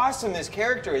how awesome this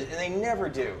character is, and they never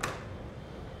do.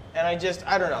 And I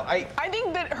don't know. I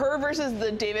think that her versus the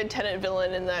David Tennant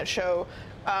villain in that show.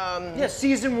 Yeah,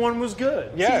 season 1 was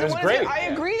good. Yeah, season it was 1 great. I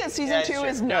agree that season Yeah, 2 sure.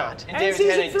 is not. And And David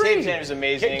season Tennant, 3. David Tennant is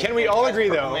amazing. Can we all agree,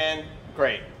 though? Man,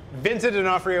 great. Vincent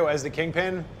D'Onofrio as the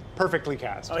Kingpin, perfectly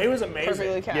cast. Oh, he was amazing.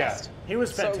 Perfectly cast. He was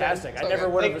So good. fantastic. So I never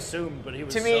good. would have Like, assumed, but he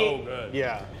was to me- so good.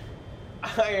 Yeah.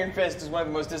 Iron Fist is one of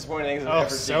the most disappointing things I've Oh, ever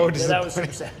so seen. Yeah, that was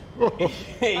super sad.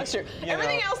 That's true. You know.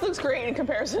 Everything else looks great in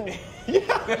comparison.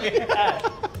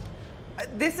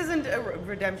 This isn't a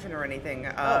redemption or anything,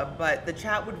 but the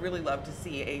chat would really love to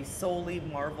see a solely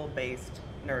Marvel-based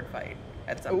nerd fight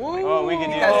at some point. Oh, we can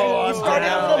do Because that. you started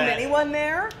down a for little that. mini one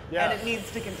there, Yeah. and it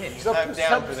needs to continue. So I'm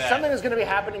down for that. something is going to be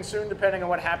happening soon, depending on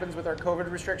what happens with our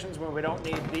COVID restrictions, when we don't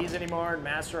need these anymore and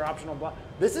masks are optional. Blah.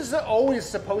 This is always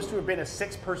supposed to have been a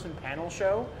 6-person panel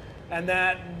show, and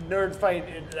that nerd fight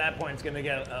at that point is going to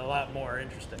get a lot more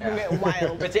interesting.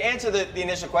 Wild. But to answer the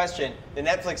initial question, the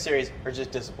Netflix series are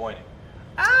just disappointing.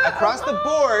 Across the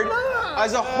board,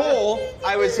 as a whole,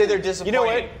 I would say they're You disappointing. know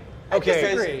what? Okay.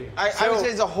 disagree. I would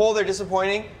say as a whole they're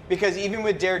disappointing because even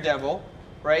with Daredevil,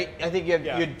 right? I think you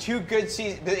had two good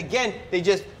seasons. But again, they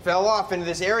just fell off into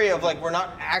this area of like we're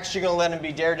not actually going to let him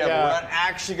be Daredevil. Yeah. We're not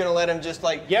actually going to let him just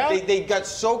like they got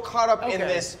so caught up in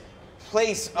this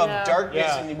place of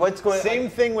darkness and what's going on. Same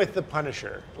thing with the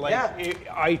Punisher. Like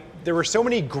there were so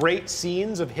many great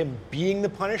scenes of him being the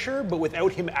Punisher, but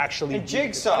without him actually being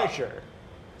Jigsaw. the Punisher.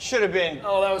 Should have been.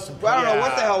 Oh, that was some. I don't know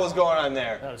what the hell was going on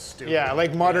there. That was stupid. Yeah,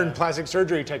 like modern plastic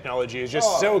surgery technology is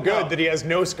just so good that he has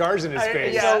no scars in his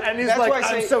face. Yeah, and he's that's like, why I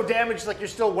I'm say- so damaged. Like, you're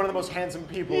still one of the most handsome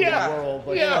people in the world.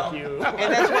 Like, fuck you.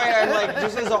 And that's why I'm like,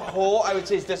 just as a whole, I would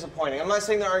say it's disappointing. I'm not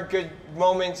saying there aren't good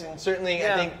moments, and certainly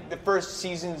I think the first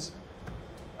seasons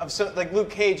of like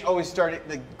Luke Cage always started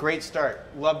the great start.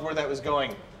 Loved where that was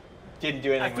going. Didn't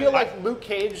do anything. I feel like Luke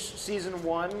Cage season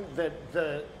 1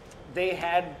 that they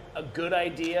had a good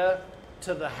idea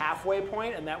to the halfway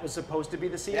point, and that was supposed to be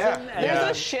the season. And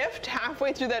There's a shift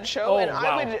halfway through that show, and wow.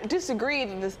 I would disagree.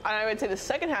 I would say the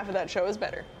second half of that show is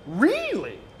better.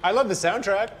 Really? I love the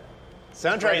soundtrack.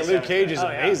 Soundtrack of Luke Cage is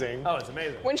amazing. Oh, it's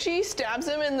amazing. When she stabs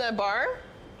him in the bar,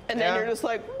 and then you're just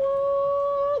like,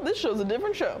 "Whoa, this show's a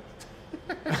different show."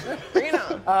 Bring it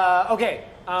on. Okay.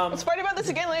 Let's fight about this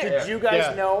again later. Did you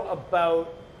guys know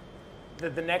about the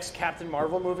next Captain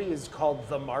Marvel movie is called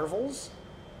The Marvels,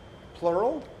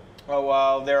 plural? Oh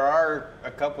well, there are a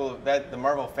couple of that. The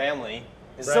Marvel family.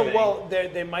 So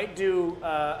they might do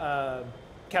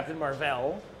Captain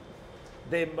Marvel.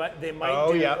 They might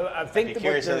do. I think I'd be what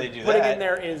curious how they're they do putting that. in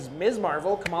there is Ms.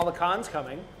 Marvel. Kamala Khan's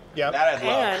coming. Yeah. That I'd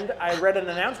love. And I read an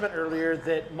announcement earlier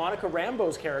that Monica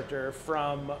Rambeau's character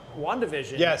from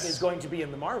WandaVision is going to be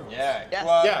in the Marvels. Yeah. Yes.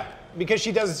 Well, Yeah, because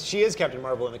she is Captain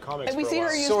Marvel in the comics. And we for a see her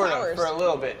while. use sort powers. of for a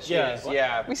little bit. She is.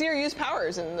 Yeah. We see her use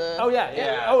powers in the. Oh yeah.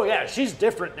 Yeah. Oh yeah. She's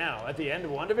different now. At the end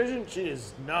of WandaVision, she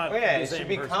is not. Oh, yeah. the She same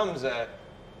person. becomes a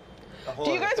whole.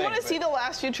 Do you other guys thing, want to but- see the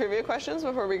last few trivia questions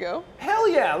before we go? Hell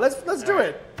yeah. Let's do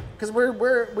it. Because we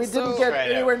didn't get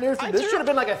Right anywhere out. near through. This should have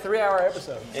been like a 3-hour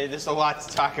episode. There's a lot to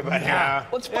talk about here.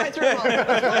 Let's fly through them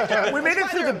all. We made it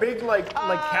through the big like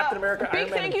Captain America, Iron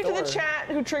Big Man, thank and you to the Thor. chat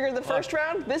who triggered the first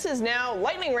round. This is now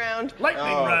lightning round. Lightning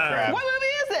Oh, round. crap. What movie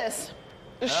is this?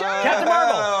 The show. Captain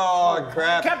Marvel. Oh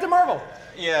crap. Captain Marvel.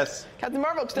 Yes. Captain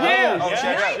Marvel. Yeah. Oh,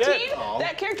 shit. 19. Oh.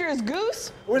 That character is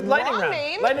Goose. With lightning Wrong round.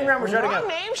 name. Lightning round. We're shutting Wrong up.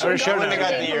 name. We're Should shutting have up.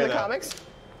 got The the year, from the though. comics.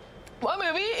 What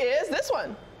movie is this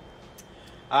one?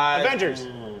 Avengers.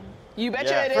 You betcha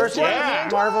Yeah. it is. First one.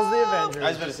 2012. Marvel's the I was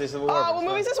Avengers. about to say Civil War. What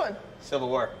movie is this one? Civil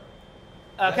War.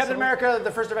 Captain America,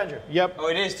 the first Avenger. Yep. Oh,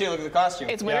 it is too. Look at the costume.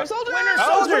 It's Winter Soldier.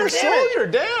 Oh, Soldier, Winter damn it. Soldier,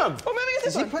 damn. What movie is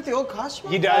this Does he one? put the old costume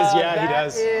on? He does, he That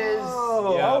does. is. Yeah.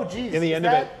 Oh, geez. In the Is end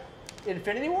of that it.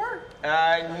 Infinity War.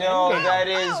 No, that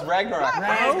is Ragnarok. It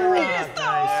is Thor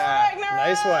Ragnarok.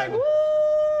 Nice one. Woo!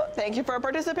 Thank you for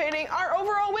participating. Our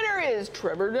overall winner is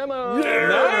Trevor Gemma.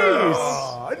 Nice.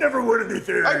 I never won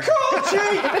anything.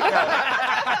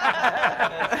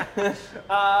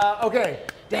 Okay.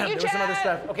 Damn, you, there was some other chat.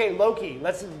 stuff. Okay, Loki.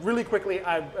 Let's really quickly.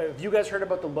 Have you guys heard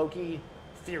about the Loki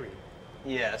theory?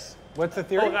 Yes. What's the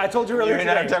theory? Oh, I told you earlier. You and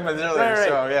I today. were talking about this earlier,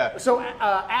 so, yeah. So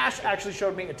Ash actually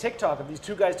showed me a TikTok of these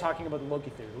two guys talking about the Loki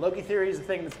theory. The Loki theory is a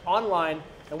thing that's online,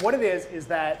 and what it is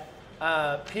that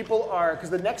people are, because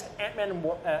the next Ant-Man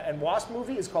and Wasp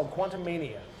movie is called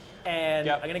Quantumania, and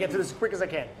I'm going to get through this as quick as I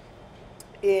can.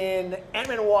 In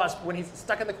Ant-Man and Wasp, when he's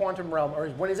stuck in the quantum realm, or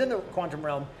when he's in the quantum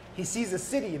realm, he sees a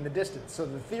city in the distance. So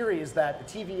the theory is that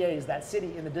the TVA is that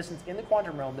city in the distance in the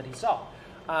quantum realm that he saw.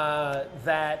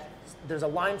 That there's a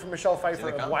line from Michelle Pfeiffer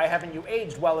of why haven't you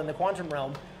aged well in the quantum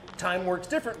realm? Time works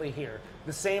differently here.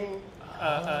 The same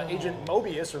Agent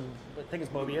Mobius, or I think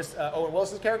it's Mobius, Owen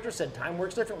Wilson's character said time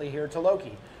works differently here to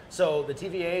Loki. So the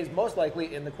TVA is most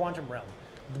likely in the quantum realm.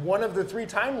 One of the 3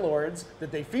 Time Lords that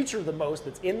they feature the most,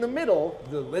 that's in the middle,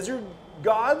 the lizard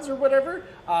gods or whatever,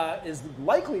 is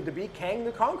likely to be Kang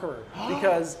the Conqueror.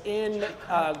 Because in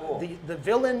the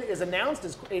villain is announced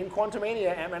as in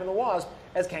Quantumania, Ant-Man and the Wasp,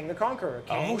 as Kang the Conqueror.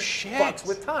 Kang fucks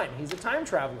with time. He's a time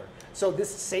traveler. So this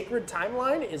sacred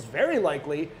timeline is very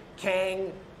likely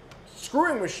Kang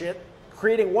screwing with shit,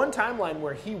 creating one timeline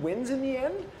where he wins in the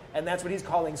end, and that's what he's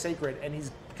calling sacred, and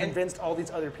he's convinced all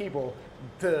these other people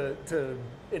to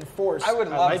enforce. I would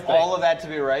love all of that to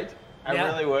be right. I Yeah.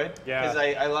 really would. Yeah. Because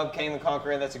I love Kang the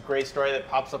Conqueror, and that's a great story that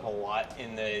pops up a lot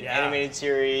in the animated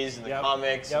series and the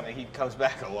comics, and he comes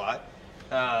back a lot.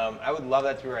 I would love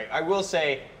that to be right. I will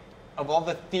say, of all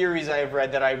the theories I have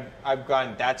read that I've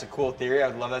gone, that's a cool theory, I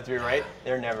would love that to be right,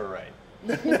 they're never right.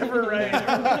 Never right.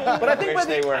 But I think Wish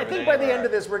they were, but they by the never end are.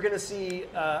 of this, we're going to see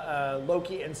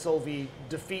Loki and Sylvie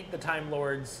defeat the Time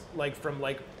Lords, like from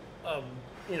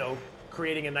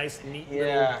creating a nice, neat Yeah.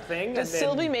 little thing. Does and then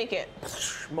Sylvie make it?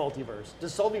 multiverse?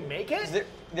 Does Sylvie make it?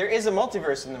 There is a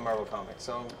multiverse in the Marvel comics,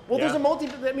 so Well, there's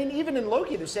Yeah. a I mean, even in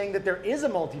Loki, they're saying that there is a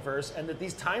multiverse and that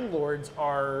these Time Lords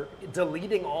are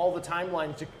deleting all the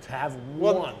timelines to have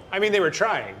one. I mean, they were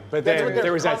trying, but That's then what they're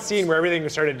there was that cons- scene where everything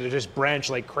started to just branch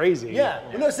like crazy. Yeah.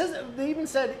 No, it says, they even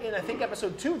said in, I think,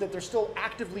 episode 2 that they're still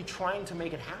actively trying to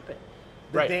make it happen.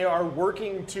 That Right. they are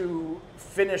working to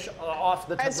finish off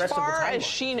the As rest of the far timeline. as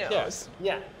she knows.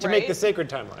 Yeah. To Right? make the sacred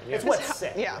timeline. Yeah. It's what's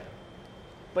said. Yeah.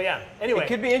 But yeah, anyway. it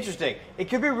could be interesting. It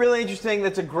could be really interesting.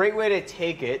 That's a great way to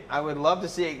take it. I would love to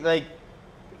see it. Like,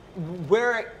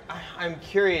 where I'm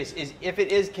curious is if it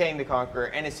is Kang the Conqueror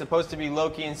and it's supposed to be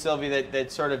Loki and Sylvie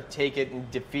that sort of take it and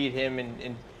defeat him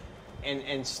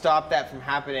and stop that from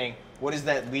happening. What does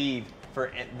that leave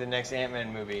for the next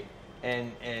Ant-Man movie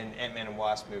and Ant-Man and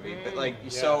Wasp movie? But like,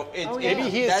 so it's Oh, yeah. Maybe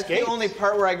he that's the escapes. only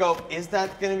part where I go, is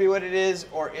that going to be what it is,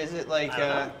 or is it like?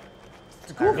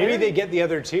 It's a cool Maybe theory. they get the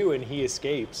other two and he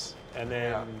escapes, and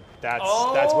then Yeah.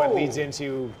 that's what Oh. leads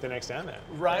into the next Ant-Man.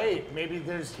 Right. Maybe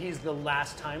he's the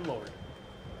last Time Lord.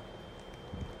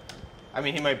 I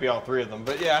mean, he might be all three of them,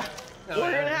 but yeah. We're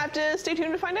going to have to stay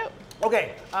tuned to find out.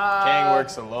 Okay. Kang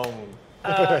works alone.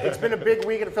 It's been a big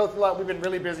week at Filthy Lot. We've been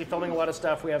really busy filming a lot of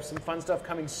stuff. We have some fun stuff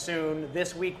coming soon.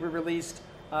 This week we released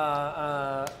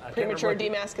I can't Premature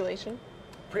remember demasculation.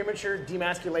 Premature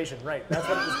demasculation. Right, that's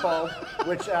what it was called.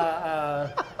 Which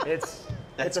it's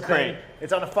That's a great. thing.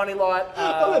 It's on a funny lot.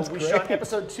 that's we great. shot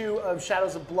episode 2 of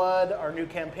Shadows of Blood, our new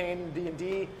campaign in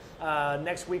D&D.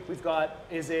 Next week we've got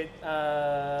It's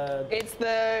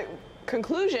the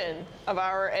conclusion of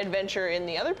our adventure in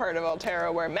the other part of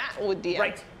Altera where Matt would DM.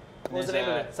 right. What was the name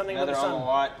of it? Something about Another the on the sun.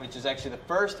 lot, which is actually the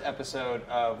first episode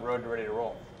of Road to Ready to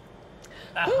Roll.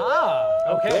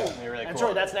 Aha. Okay. That'd be really And cool.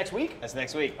 sorry, that's next week. That's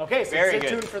next week. Okay, so very stay good.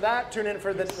 tuned for that. Tune in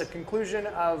for the conclusion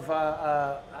of,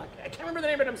 I can't remember the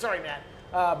name of it, I'm sorry, Matt.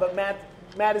 But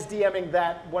Matt is DMing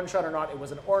that One Shot or Not. It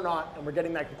was an or not, and we're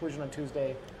getting that conclusion on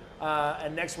Tuesday.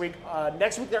 And next week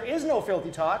there is no Filthy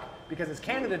Talk because it's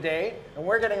Canada Day, and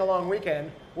we're getting a long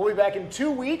weekend. We'll be back in 2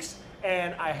 weeks,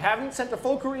 and I haven't sent the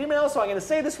full crew email, so I'm going to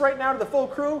say this right now to the full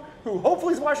crew, who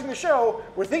hopefully is watching the show.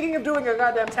 We're thinking of doing a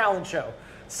goddamn talent show.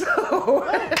 So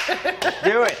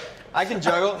Do it. I can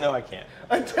juggle. No, I can't.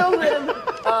 until then,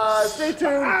 stay tuned.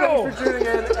 Thanks for tuning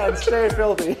in, and stay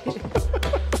filthy.